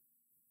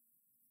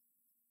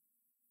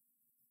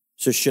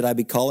 So should I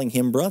be calling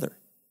him brother?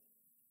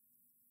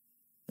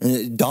 And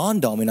it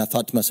dawned on me, and I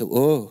thought to myself,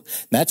 oh,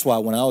 and that's why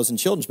when I was in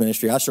children's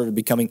ministry, I started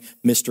becoming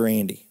Mr.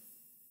 Andy.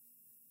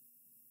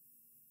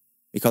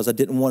 Because I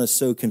didn't want to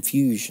sow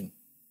confusion.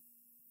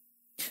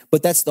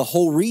 But that's the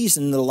whole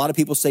reason that a lot of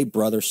people say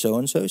brother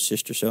so-and-so,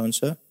 sister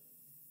so-and-so.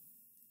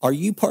 Are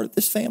you part of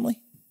this family?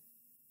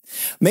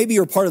 Maybe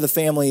you're part of the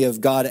family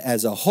of God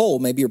as a whole.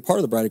 Maybe you're part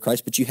of the bride of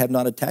Christ, but you have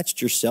not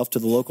attached yourself to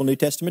the local New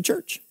Testament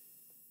church.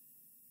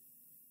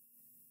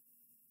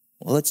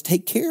 Well, let's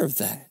take care of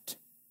that.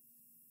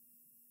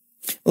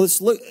 Well,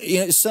 let's look.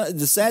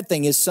 The sad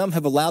thing is some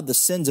have allowed the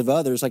sins of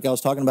others, like I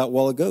was talking about a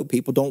while ago.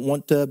 People don't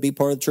want to be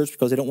part of the church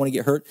because they don't want to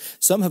get hurt.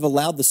 Some have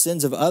allowed the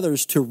sins of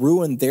others to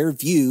ruin their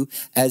view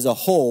as a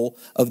whole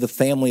of the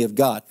family of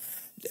God.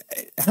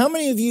 How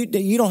many of you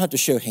don't have to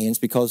show hands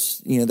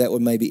because, that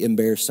would maybe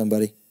embarrass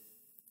somebody.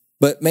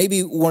 But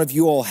maybe one of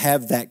you all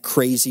have that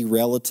crazy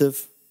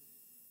relative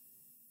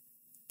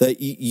that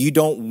you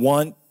don't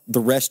want the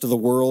rest of the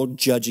world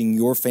judging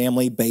your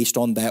family based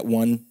on that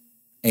one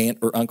aunt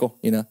or uncle,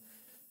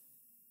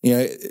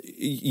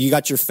 you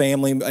got your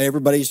family,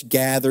 everybody's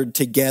gathered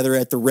together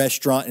at the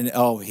restaurant, and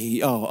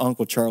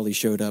Uncle Charlie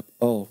showed up.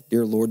 Oh,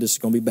 dear Lord, this is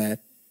going to be bad.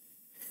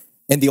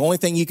 And the only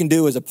thing you can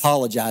do is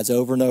apologize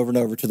over and over and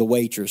over to the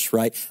waitress,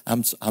 right?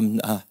 I'm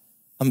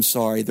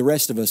sorry. The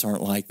rest of us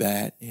aren't like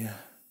that. Yeah.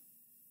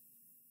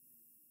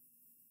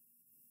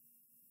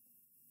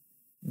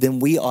 Then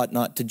we ought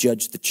not to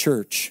judge the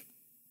church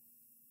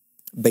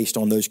based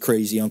on those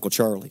crazy Uncle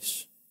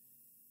Charlies.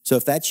 So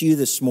if that's you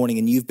this morning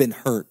and you've been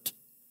hurt,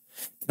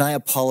 can I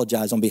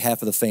apologize on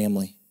behalf of the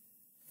family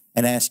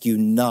and ask you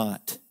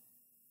not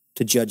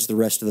to judge the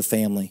rest of the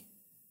family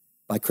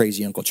by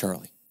crazy Uncle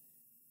Charlie?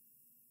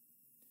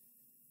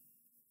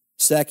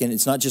 Second,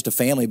 it's not just a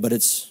family, but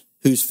it's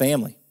whose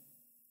family?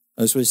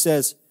 That's what it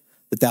says,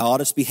 that thou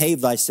oughtest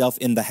behave thyself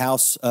in the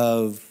house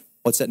of,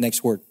 what's that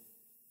next word?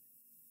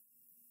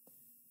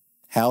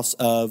 House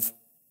of,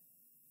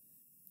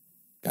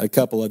 got a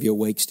couple of you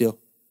awake still.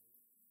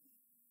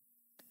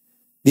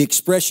 The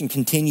expression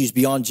continues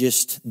beyond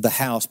just the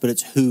house, but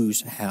it's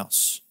whose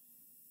house?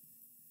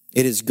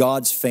 It is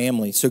God's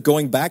family. So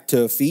going back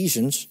to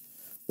Ephesians,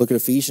 look at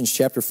Ephesians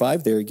chapter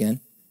 5 there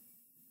again.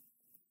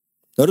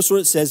 Notice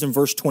what it says in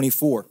verse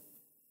 24. It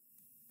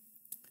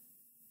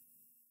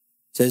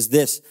says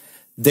this,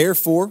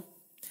 therefore,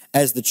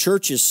 as the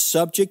church is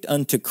subject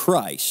unto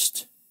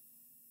Christ,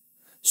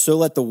 so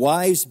let the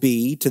wives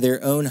be to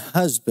their own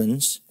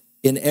husbands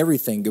in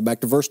everything. Go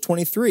back to verse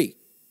 23. It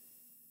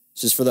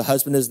says, for the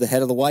husband is the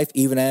head of the wife,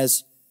 even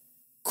as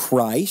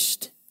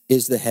Christ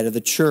is the head of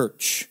the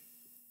church.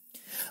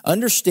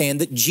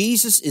 Understand that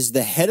Jesus is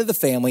the head of the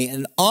family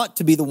and ought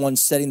to be the one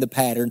setting the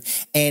pattern,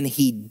 and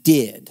he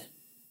did.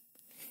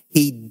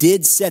 He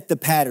did set the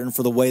pattern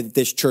for the way that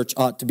this church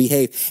ought to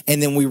behave.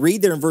 And then we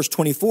read there in verse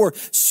 24,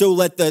 so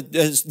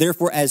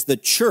therefore as the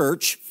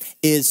church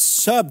is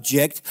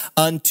subject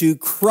unto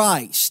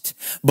Christ.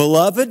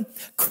 Beloved,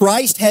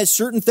 Christ has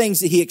certain things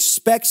that he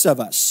expects of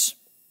us.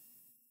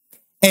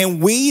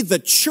 And we, the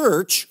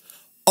church,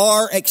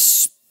 are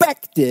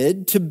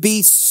expected to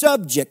be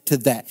subject to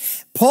that.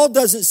 Paul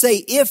doesn't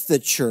say if the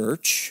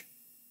church,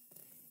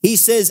 he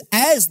says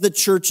as the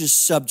church is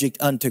subject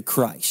unto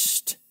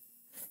Christ.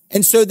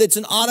 And so that's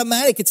an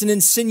automatic, it's an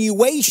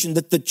insinuation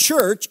that the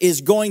church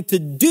is going to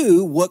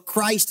do what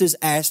Christ has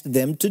asked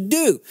them to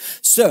do.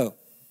 So,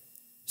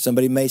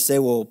 somebody may say,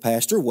 well,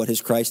 Pastor, what has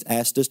Christ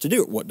asked us to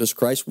do? What does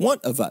Christ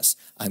want of us?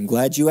 I'm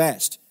glad you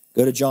asked.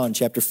 Go to John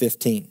chapter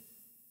 15.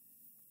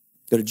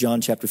 Go to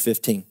John chapter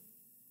 15.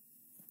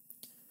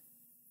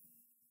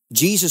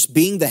 Jesus,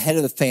 being the head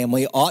of the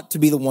family, ought to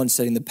be the one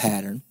setting the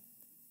pattern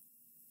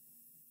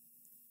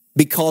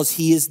because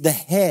he is the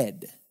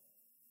head.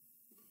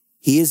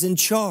 He is in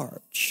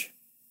charge.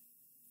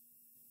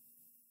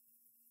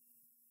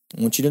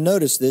 I want you to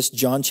notice this,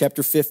 John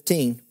chapter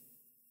 15.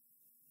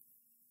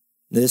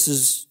 This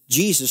is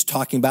Jesus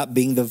talking about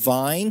being the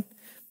vine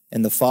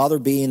and the Father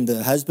being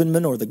the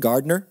husbandman or the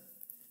gardener.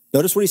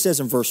 Notice what he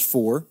says in verse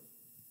 4.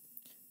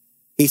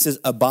 He says,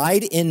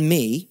 abide in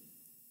me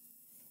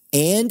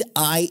and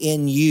I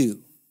in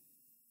you.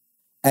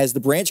 As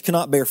the branch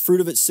cannot bear fruit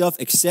of itself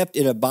except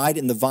it abide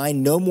in the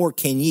vine, no more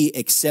can ye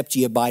except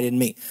ye abide in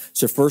me.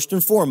 So first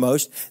and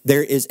foremost,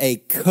 there is a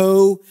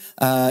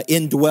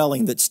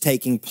co-indwelling that's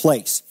taking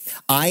place.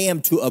 I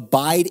am to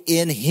abide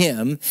in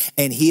him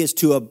and he is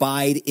to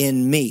abide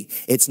in me.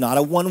 It's not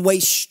a one-way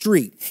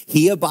street.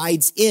 He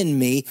abides in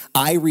me,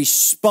 I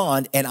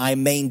respond, and I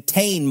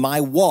maintain my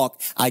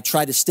walk. I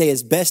try to stay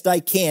as best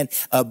I can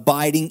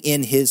abiding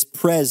in his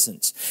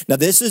presence. Now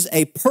this is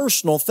a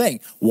personal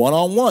thing,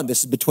 one-on-one.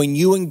 This is between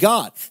you and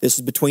God. This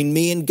is between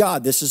me and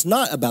God. This is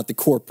not about the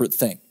corporate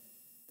thing.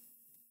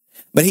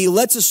 But he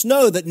lets us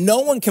know that no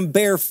one can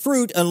bear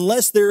fruit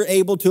unless they're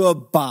able to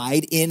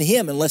abide in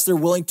him, unless they're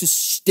willing to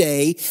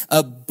stay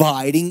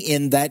abiding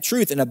in that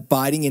truth and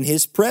abiding in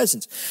his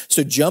presence.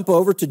 So jump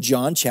over to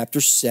John chapter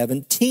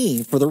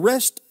 17 for the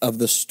rest of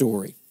the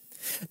story.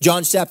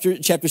 John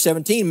chapter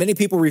 17, many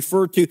people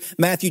refer to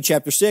Matthew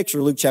chapter 6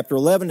 or Luke chapter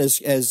 11 as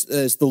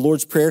the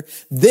Lord's Prayer.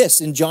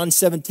 This in John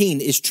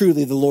 17 is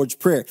truly the Lord's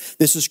Prayer.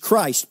 This is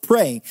Christ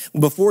praying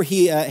before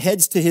he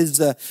heads to his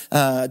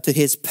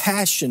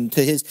passion,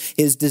 to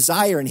his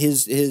desire and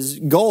his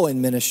goal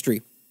in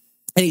ministry.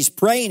 And he's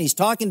praying, he's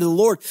talking to the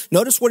Lord.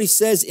 Notice what he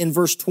says in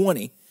verse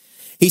 20.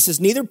 He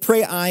says, neither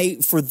pray I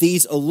for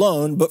these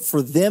alone, but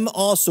for them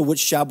also which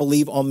shall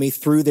believe on me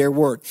through their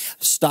word.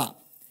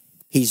 Stop.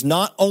 He's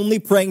not only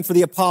praying for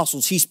the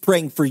apostles, he's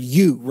praying for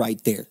you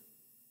right there.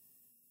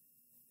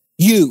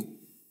 You.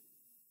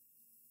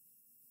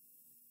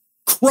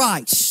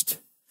 Christ,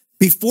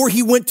 before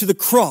he went to the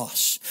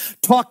cross,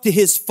 talked to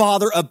his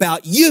Father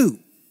about you.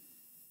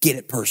 Get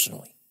it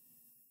personally.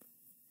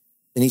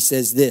 And he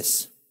says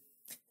this,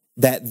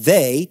 that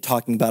they,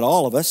 talking about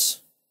all of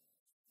us,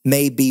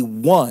 may be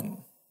one.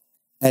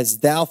 As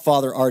thou,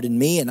 Father, art in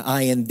me, and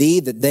I in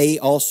thee, that they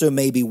also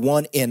may be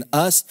one in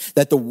us,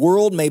 that the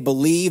world may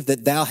believe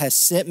that thou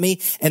hast sent me,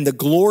 and the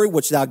glory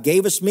which thou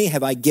gavest me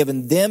have I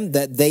given them,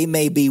 that they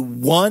may be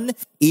one,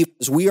 even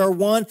as we are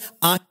one,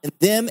 I in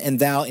them, and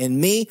thou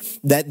in me,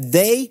 that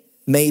they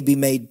may be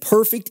made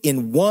perfect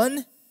in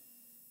one,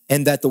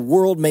 and that the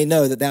world may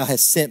know that thou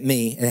hast sent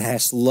me, and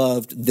hast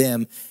loved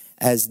them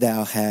as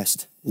thou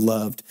hast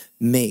loved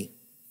me.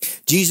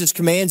 Jesus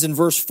commands in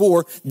verse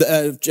 4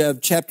 of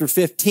chapter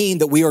 15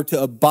 that we are to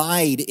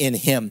abide in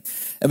him.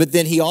 But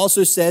then he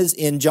also says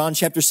in John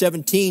chapter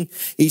 17,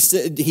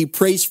 he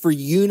prays for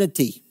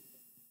unity.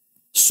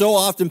 So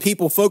often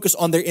people focus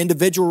on their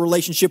individual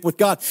relationship with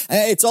God.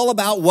 It's all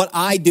about what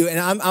I do. And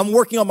I'm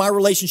working on my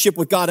relationship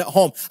with God at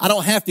home. I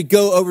don't have to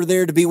go over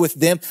there to be with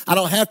them. I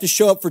don't have to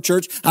show up for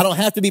church. I don't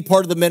have to be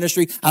part of the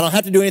ministry. I don't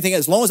have to do anything.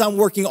 As long as I'm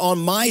working on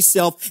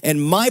myself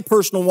and my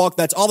personal walk,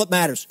 that's all that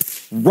matters.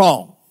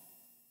 Wrong.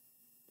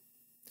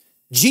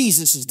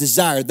 Jesus'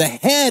 desire, the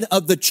head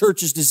of the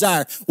church's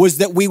desire, was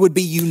that we would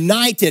be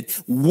united,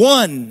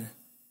 one.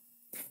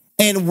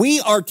 And we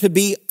are to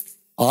be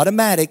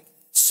automatic,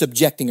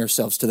 subjecting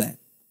ourselves to that.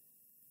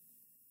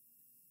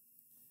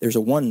 There's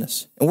a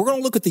oneness. And we're going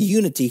to look at the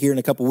unity here in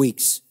a couple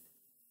weeks,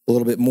 a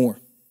little bit more.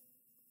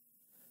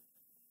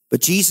 But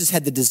Jesus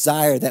had the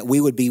desire that we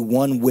would be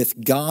one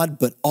with God,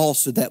 but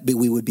also that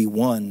we would be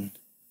one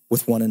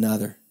with one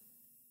another.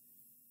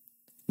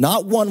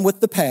 Not one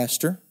with the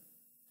pastor,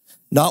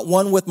 not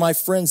one with my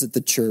friends at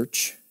the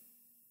church,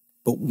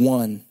 but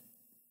one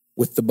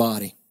with the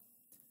body.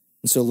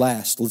 And so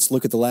let's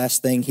look at the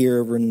last thing here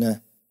over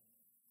in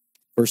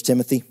 1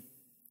 Timothy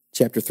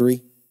chapter 3.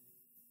 It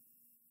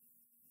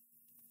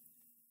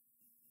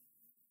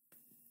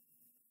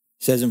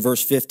says in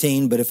verse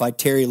 15, but if I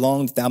tarry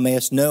long, that thou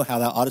mayest know how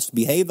thou oughtest to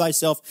behave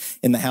thyself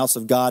in the house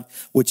of God,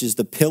 which is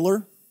the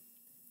pillar,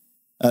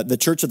 the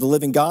church of the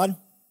living God,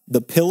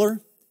 the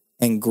pillar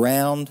and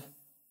ground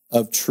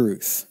of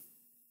truth.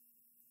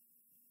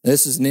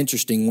 This is an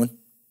interesting one.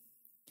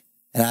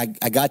 And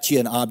I got you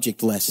an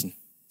object lesson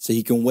so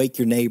you can wake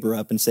your neighbor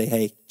up and say,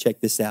 hey,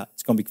 check this out.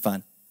 It's going to be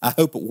fun. I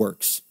hope it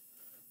works.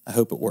 I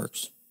hope it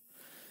works.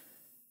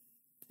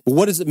 But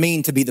what does it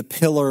mean to be the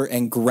pillar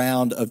and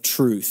ground of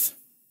truth?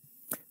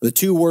 The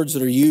two words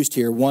that are used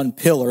here, one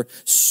pillar,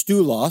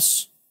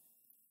 stulos,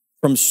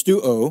 from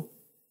stuo,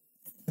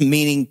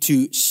 meaning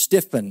to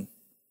stiffen,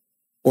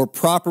 or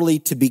properly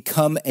to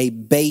become a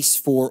base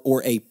for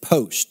or a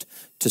post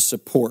to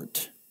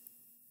support.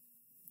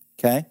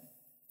 Okay?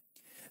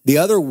 The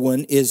other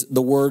one is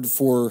the word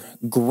for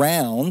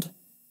ground.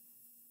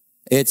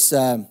 It's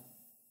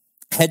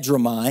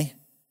hedromai,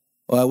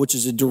 which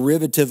is a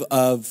derivative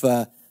of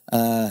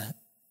a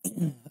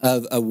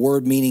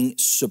word meaning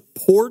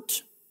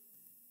support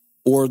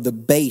or the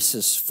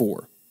basis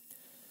for.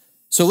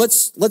 So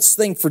let's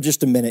think for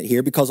just a minute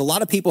here, because a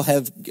lot of people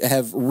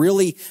have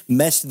really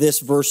messed this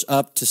verse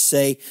up to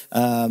say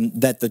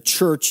that the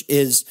church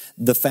is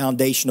the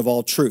foundation of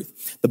all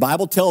truth. The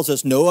Bible tells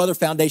us no other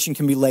foundation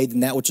can be laid than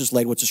that which is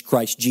laid, which is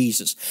Christ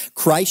Jesus.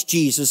 Christ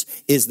Jesus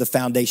is the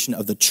foundation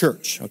of the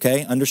church,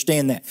 okay?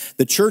 Understand that.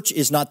 The church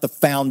is not the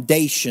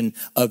foundation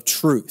of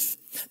truth.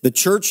 The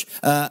church,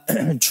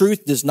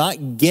 truth does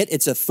not get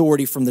its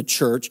authority from the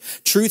church.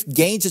 Truth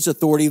gains its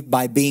authority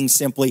by being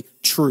simply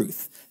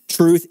truth.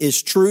 Truth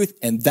is truth,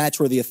 and that's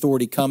where the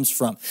authority comes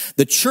from.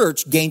 The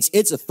church gains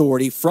its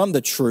authority from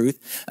the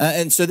truth.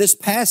 And so this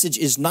passage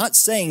is not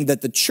saying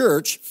that the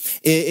church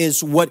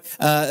is what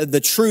the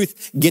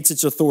truth gets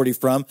its authority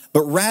from,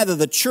 but rather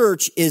the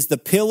church is the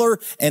pillar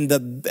and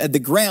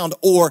the ground,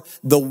 or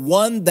the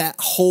one that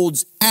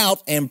holds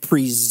out and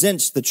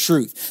presents the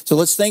truth. So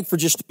let's think for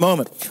just a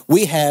moment.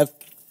 We have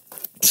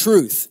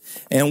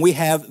truth, and we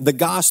have the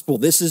gospel.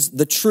 This is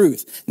the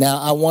truth. Now,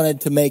 I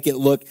wanted to make it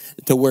look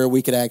to where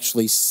we could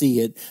actually see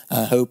it.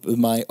 I hope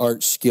my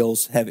art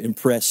skills have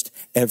impressed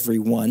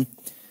everyone.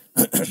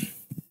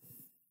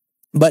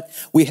 But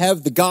we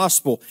have the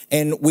gospel,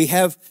 and we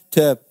have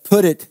to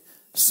put it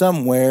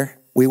somewhere.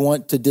 We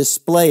want to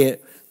display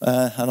it.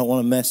 I don't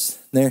want to mess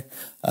there.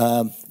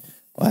 Well,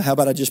 how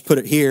about I just put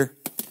it here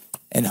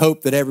and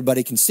hope that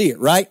everybody can see it,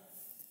 right?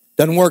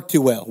 Doesn't work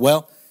too well.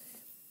 Well,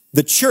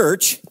 The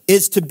church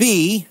is to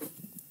be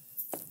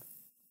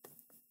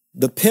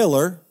the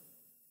pillar,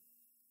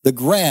 the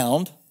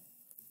ground,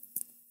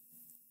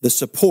 the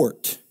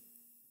support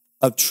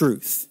of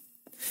truth.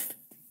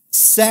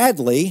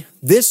 Sadly,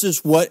 this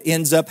is what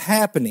ends up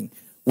happening.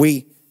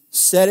 We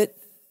set it.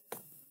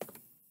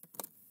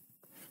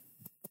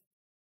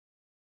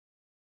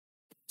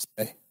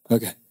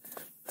 Okay.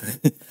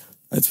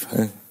 That's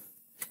fine.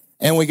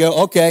 And we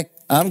go, okay,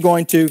 I'm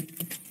going to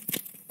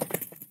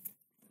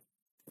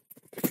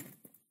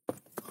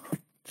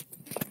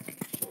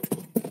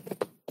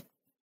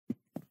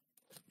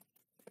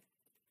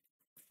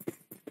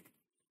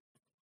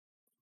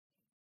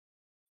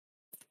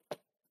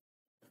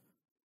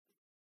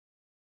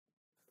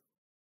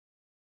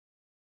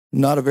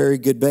not a very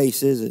good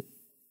base, is it?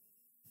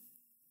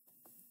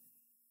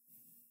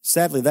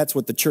 Sadly, that's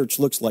what the church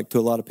looks like to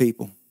a lot of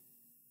people.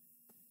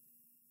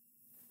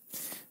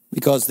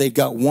 Because they've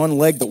got one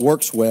leg that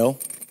works well,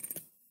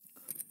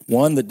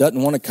 one that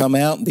doesn't want to come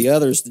out, and the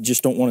others that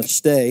just don't want to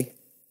stay.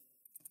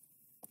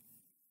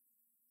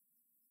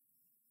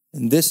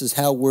 And this is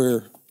how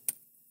we're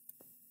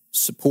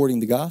supporting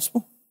the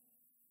gospel?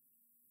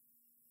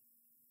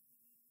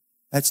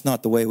 That's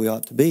not the way we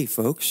ought to be,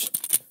 folks.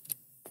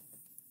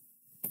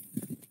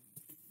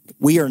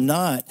 We are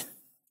not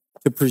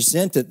to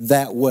present it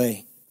that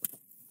way.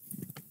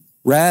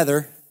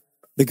 Rather,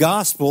 the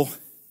gospel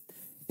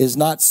is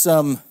not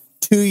some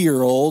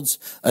 2-year-old's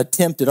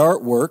attempt at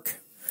artwork.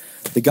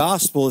 The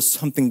gospel is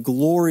something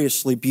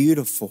gloriously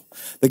beautiful.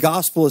 The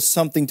gospel is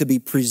something to be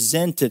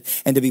presented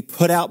and to be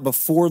put out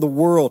before the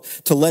world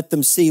to let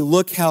them see,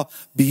 look how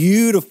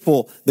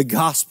beautiful the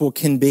gospel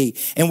can be.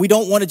 And we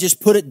don't want to just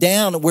put it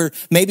down where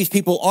maybe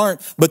people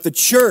aren't, but the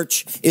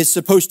church is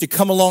supposed to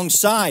come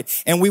alongside,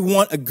 and we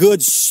want a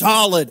good,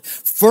 solid,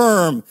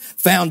 firm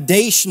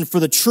foundation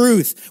for the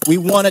truth. We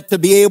want it to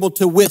be able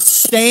to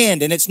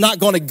withstand, and it's not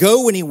going to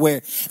go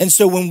anywhere. And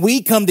so when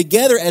we come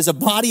together as a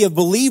body of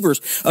believers,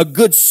 a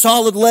good,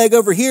 solid leg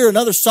over here,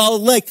 another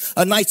solid leg,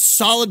 a nice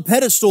solid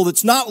pedestal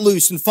that's not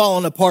loose and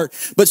falling apart,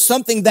 but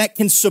something that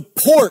can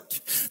support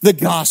the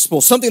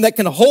gospel, something that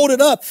can hold it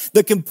up,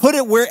 that can put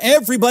it where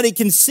everybody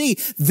can see.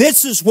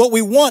 This is what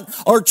we want.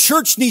 Our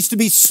church needs to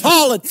be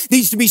solid,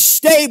 needs to be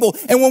stable.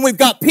 And when we've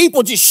got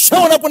people just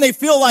showing up when they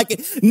feel like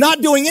it,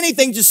 not doing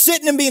anything, just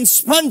sitting and being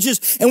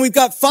sponges, and we've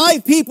got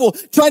 5 people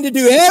trying to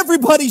do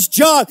everybody's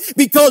job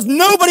because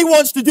nobody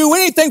wants to do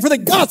anything for the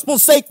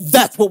gospel's sake,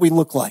 that's what we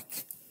look like.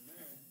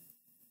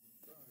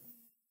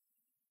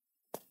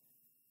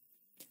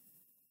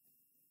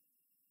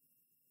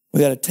 We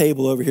got a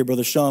table over here,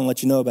 Brother Sean,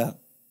 let you know about.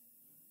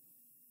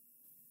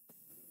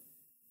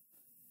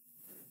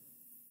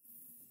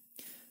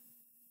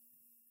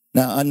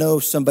 Now, I know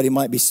somebody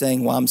might be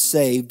saying, well, I'm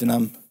saved and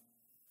I'm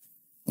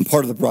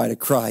part of the bride of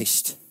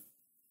Christ.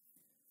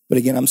 But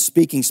again, I'm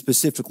speaking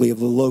specifically of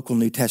the local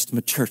New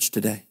Testament church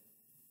today.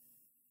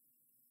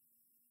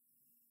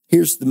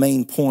 Here's the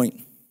main point.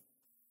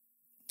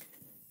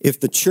 If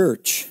the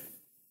church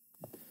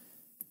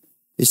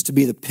is to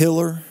be the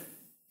pillar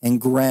and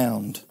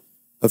ground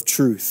of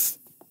truth,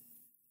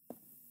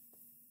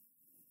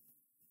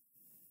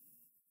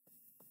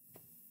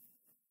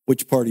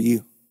 which part are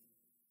you?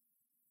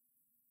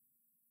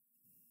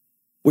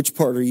 Which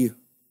part are you?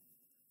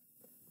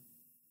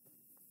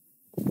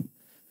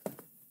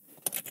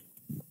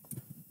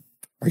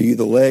 Are you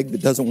the leg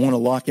that doesn't want to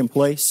lock in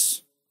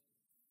place?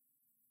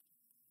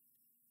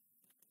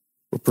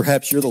 Or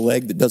perhaps you're the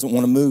leg that doesn't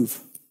want to move?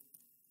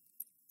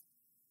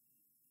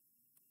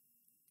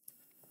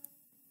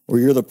 Or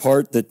you're the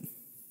part that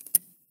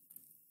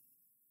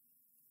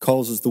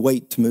causes the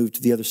weight to move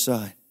to the other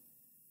side?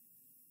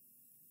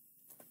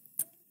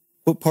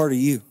 What part are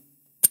you?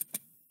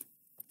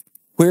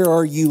 Where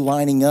are you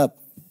lining up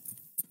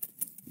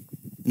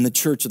in the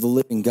church of the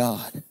living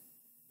God?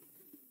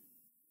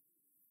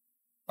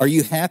 Are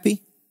you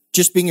happy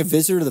just being a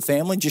visitor to the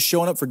family, just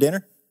showing up for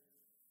dinner?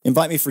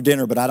 Invite me for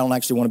dinner, but I don't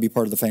actually want to be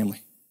part of the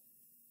family.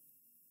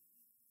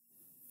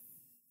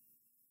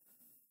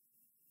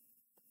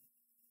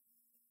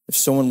 If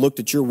someone looked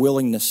at your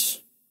willingness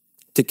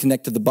to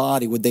connect to the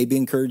body, would they be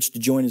encouraged to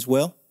join as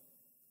well?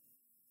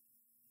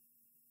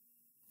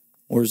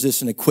 Or is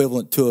this an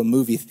equivalent to a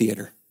movie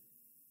theater?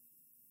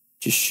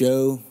 Just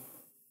show,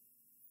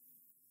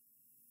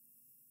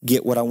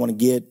 get what I want to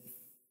get,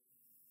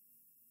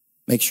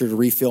 make sure to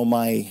refill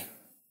my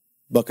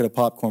bucket of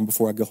popcorn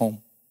before I go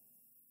home.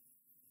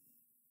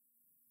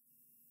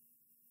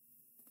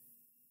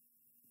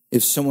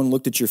 If someone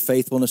looked at your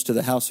faithfulness to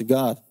the house of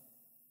God,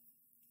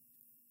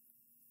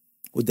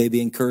 would they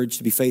be encouraged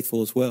to be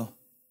faithful as well?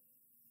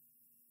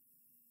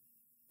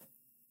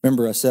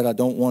 Remember, I said I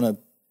don't want to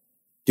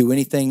do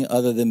anything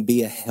other than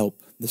be a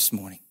help this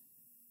morning.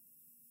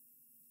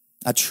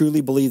 I truly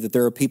believe that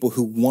there are people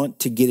who want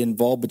to get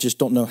involved but just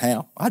don't know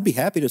how. I'd be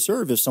happy to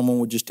serve if someone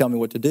would just tell me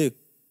what to do.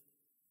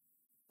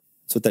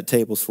 That's what that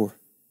table's for.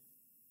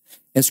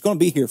 And it's going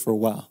to be here for a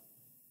while.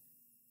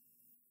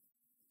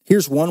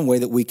 Here's one way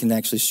that we can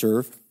actually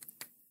serve.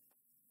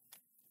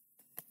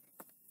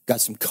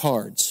 Got some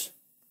cards.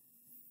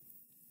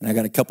 And I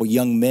got a couple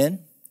young men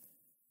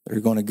that are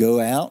going to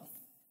go out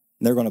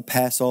and they're going to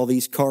pass all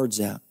these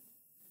cards out.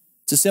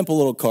 It's a simple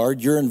little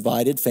card. You're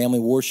invited, family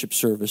worship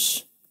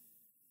service.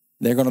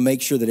 They're going to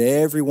make sure that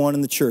everyone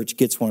in the church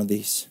gets one of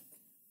these.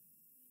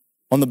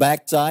 On the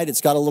back side,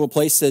 it's got a little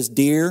place that says,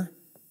 Dear,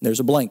 there's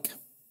a blank.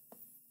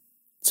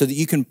 So that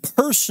you can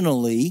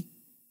personally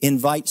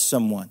invite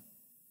someone.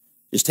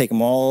 Just take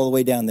them all the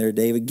way down there,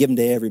 David. Give them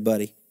to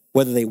everybody,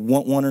 whether they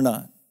want one or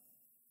not.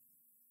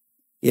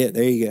 Yeah,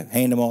 there you go.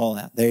 Hand them all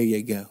out. There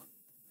you go.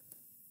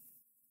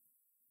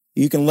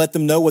 You can let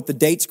them know what the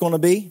date's going to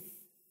be.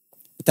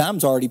 The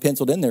time's already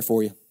penciled in there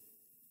for you.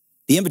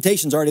 The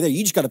invitation's already there.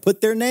 You just got to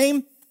put their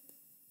name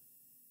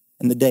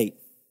and the date.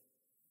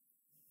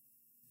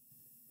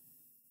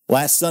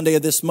 Last Sunday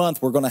of this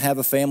month, we're going to have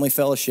a family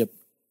fellowship.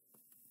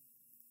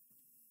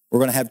 We're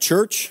going to have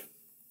church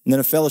and then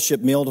a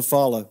fellowship meal to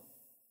follow.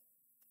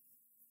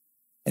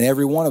 And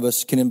every one of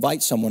us can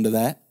invite someone to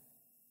that.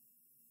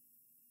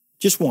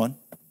 Just one.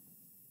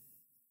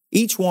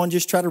 Each one,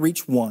 just try to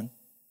reach one.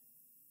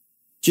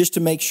 Just to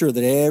make sure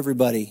that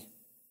everybody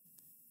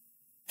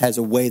has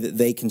a way that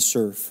they can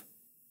serve,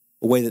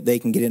 a way that they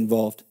can get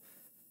involved.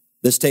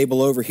 This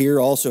table over here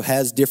also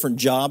has different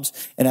jobs,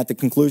 and at the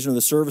conclusion of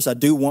the service, I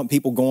do want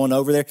people going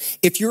over there.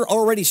 If you're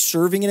already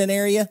serving in an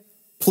area,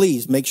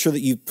 please make sure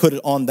that you put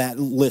it on that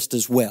list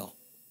as well.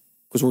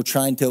 Because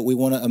we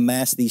want to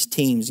amass these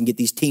teams and get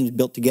these teams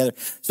built together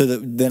so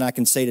that then I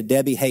can say to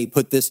Debbie, hey,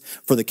 put this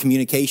for the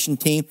communication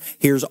team.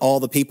 Here's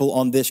all the people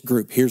on this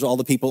group. Here's all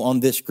the people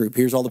on this group.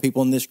 Here's all the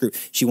people in this group.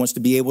 She wants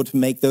to be able to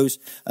make those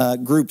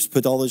groups,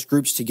 put all those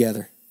groups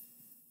together.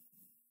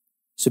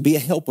 So be a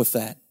help with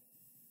that.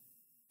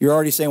 You're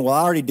already saying, well,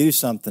 I already do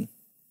something.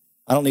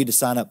 I don't need to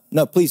sign up.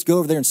 No, please go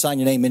over there and sign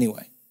your name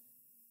anyway.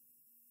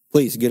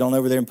 Please get on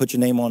over there and put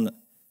your name on.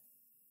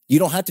 You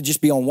don't have to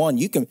just be on one.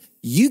 You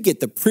get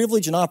the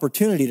privilege and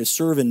opportunity to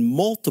serve in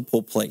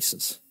multiple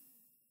places.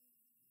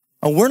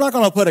 And we're not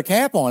going to put a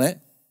cap on it.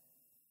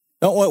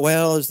 Don't wait,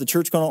 well, is the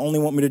church going to only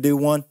want me to do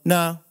one?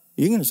 No,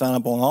 you can sign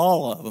up on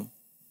all of them.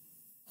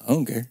 I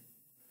don't care.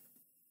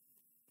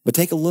 But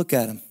take a look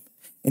at them.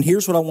 And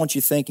here's what I want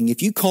you thinking.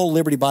 If you call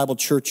Liberty Bible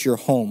Church your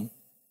home,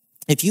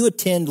 if you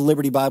attend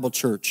Liberty Bible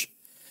Church,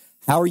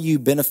 how are you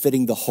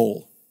benefiting the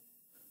whole?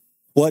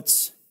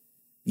 What's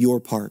your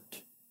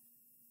part?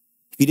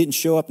 If you didn't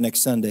show up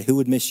next Sunday, who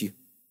would miss you?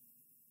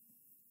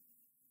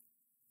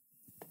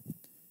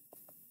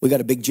 We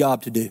got a big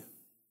job to do.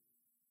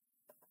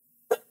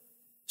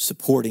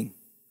 Supporting.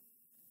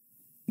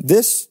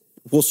 This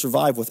will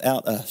survive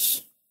without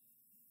us.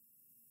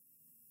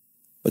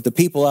 But the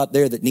people out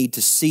there that need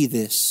to see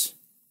this,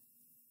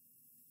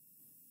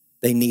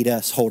 they need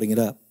us holding it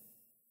up.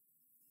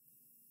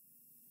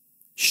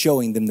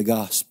 Showing them the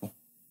gospel.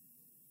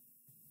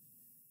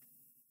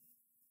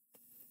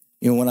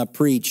 You know, when I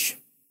preach,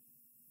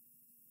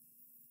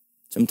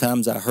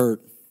 sometimes I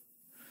hurt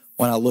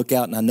when I look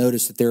out and I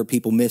notice that there are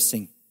people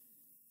missing.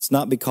 It's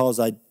not because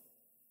I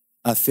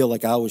feel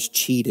like I was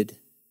cheated,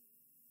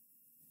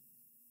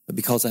 but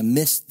because I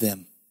missed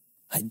them.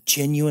 I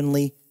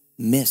genuinely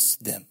miss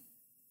them.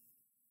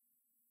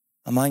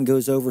 My mind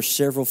goes over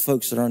several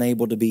folks that aren't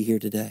able to be here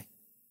today.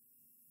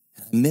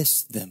 And I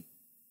miss them.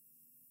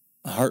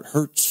 My heart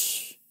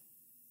hurts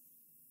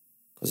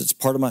because it's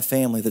part of my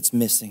family that's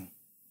missing.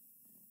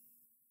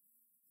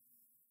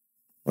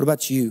 What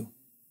about you?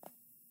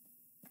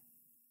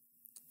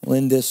 I'll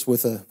end this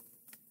with a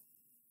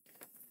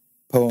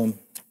poem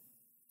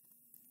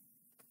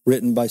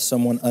written by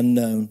someone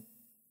unknown.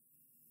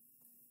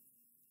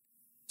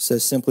 It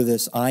says simply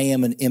this: I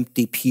am an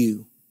empty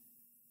pew.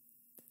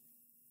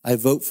 I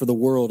vote for the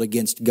world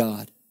against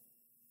God.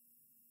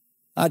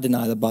 I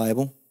deny the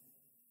Bible.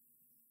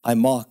 I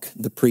mock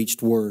the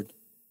preached word.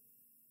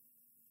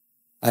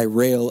 I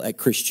rail at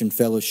Christian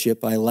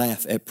fellowship. I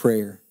laugh at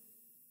prayer.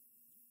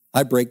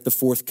 I break the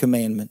fourth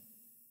commandment.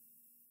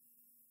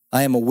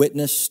 I am a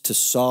witness to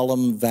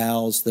solemn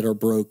vows that are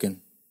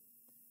broken.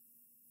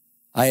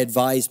 I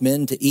advise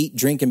men to eat,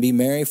 drink, and be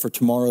merry, for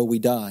tomorrow we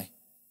die.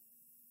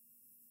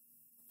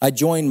 I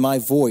join my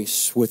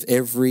voice with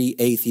every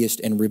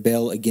atheist and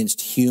rebel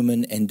against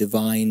human and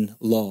divine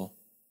law.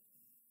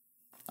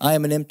 I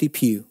am an empty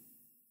pew.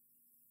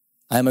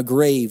 I am a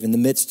grave in the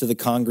midst of the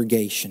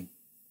congregation.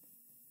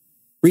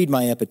 Read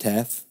my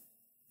epitaph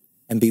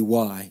and be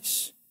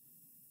wise.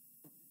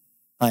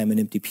 I am an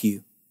empty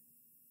pew.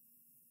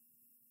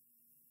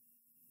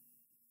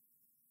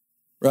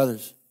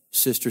 Brothers,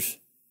 sisters,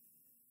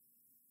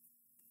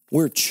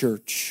 we're a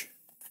church.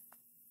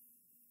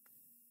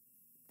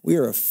 We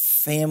are a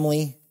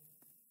family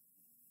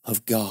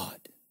of God.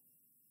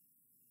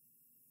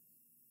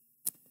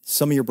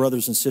 Some of your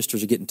brothers and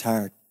sisters are getting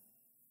tired.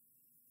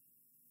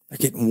 They're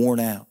getting worn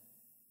out.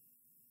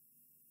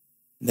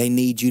 They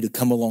need you to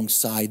come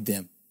alongside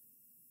them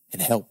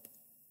and help.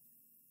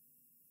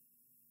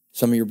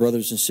 Some of your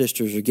brothers and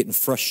sisters are getting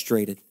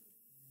frustrated.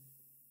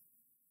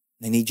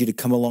 They need you to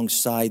come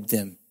alongside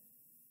them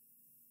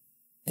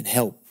and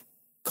help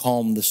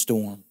calm the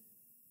storm.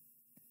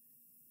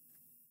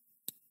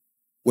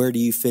 Where do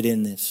you fit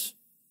in this?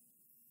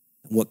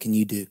 And what can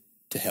you do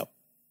to help?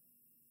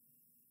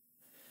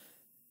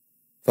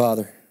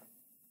 Father,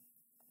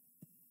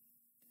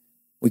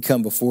 we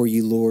come before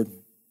you, Lord,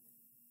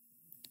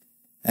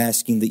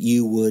 asking that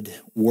you would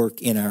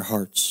work in our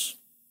hearts.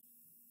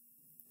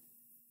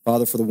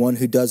 Father, for the one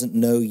who doesn't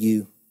know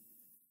you,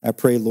 I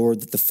pray,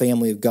 Lord, that the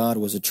family of God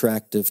was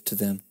attractive to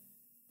them.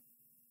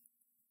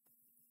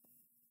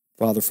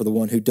 Father, for the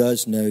one who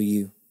does know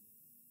you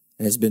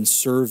and has been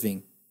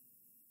serving,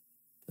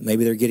 but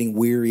maybe they're getting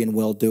weary in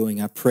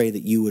well-doing, I pray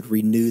that you would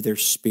renew their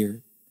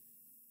spirit,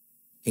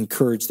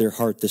 encourage their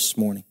heart this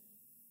morning.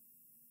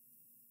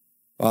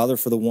 Father,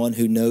 for the one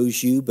who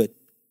knows you but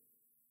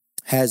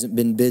hasn't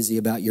been busy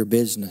about your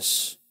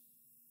business,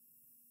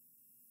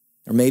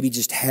 or maybe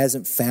just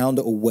hasn't found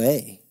a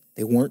way,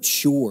 they weren't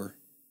sure,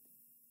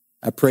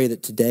 I pray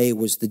that today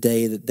was the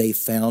day that they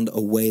found a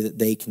way that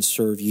they can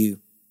serve you.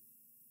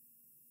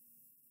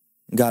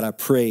 God, I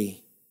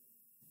pray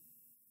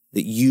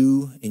that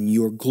you and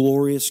your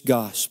glorious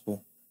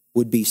gospel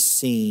would be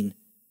seen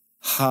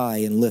high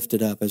and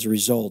lifted up as a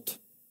result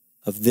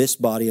of this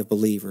body of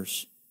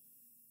believers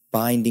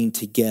binding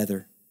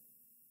together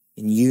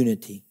in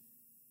unity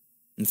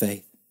and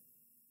faith.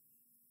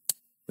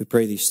 We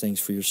pray these things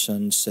for your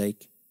Son's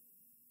sake,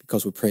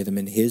 because we pray them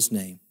in his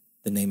name,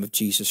 the name of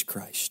Jesus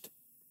Christ.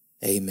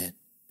 Amen.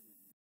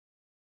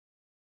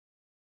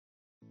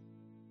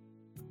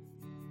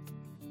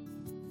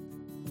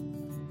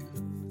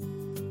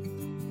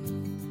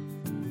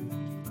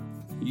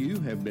 You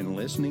have been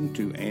listening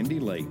to Andy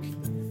Lake,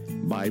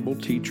 Bible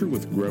teacher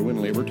with Grow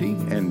in Liberty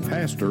and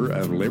pastor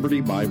of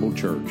Liberty Bible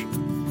Church.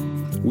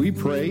 We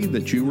pray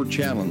that you were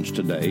challenged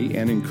today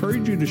and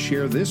encourage you to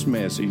share this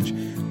message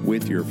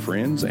with your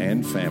friends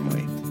and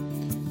family.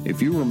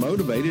 If you were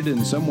motivated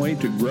in some way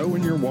to grow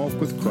in your walk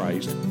with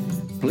Christ,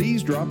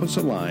 please drop us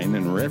a line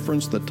and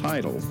reference the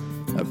title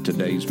of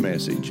today's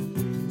message.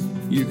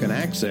 You can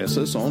access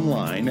us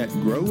online at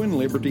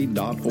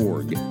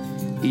growinliberty.org.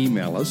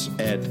 Email us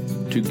at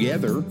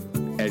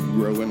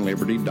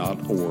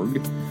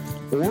together@growinliberty.org,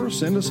 or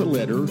send us a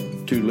letter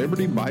to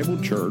Liberty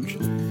Bible Church,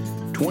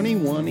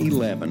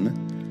 2111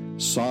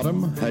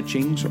 Sodom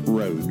Hutchings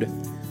Road,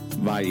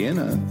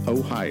 Vienna,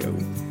 Ohio,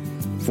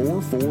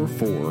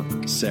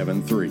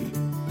 44473.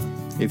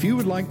 If you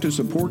would like to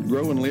support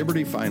Grow in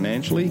Liberty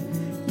financially,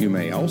 you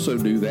may also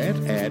do that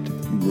at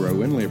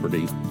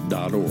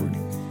growinliberty.org.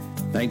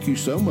 Thank you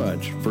so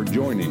much for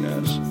joining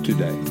us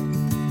today.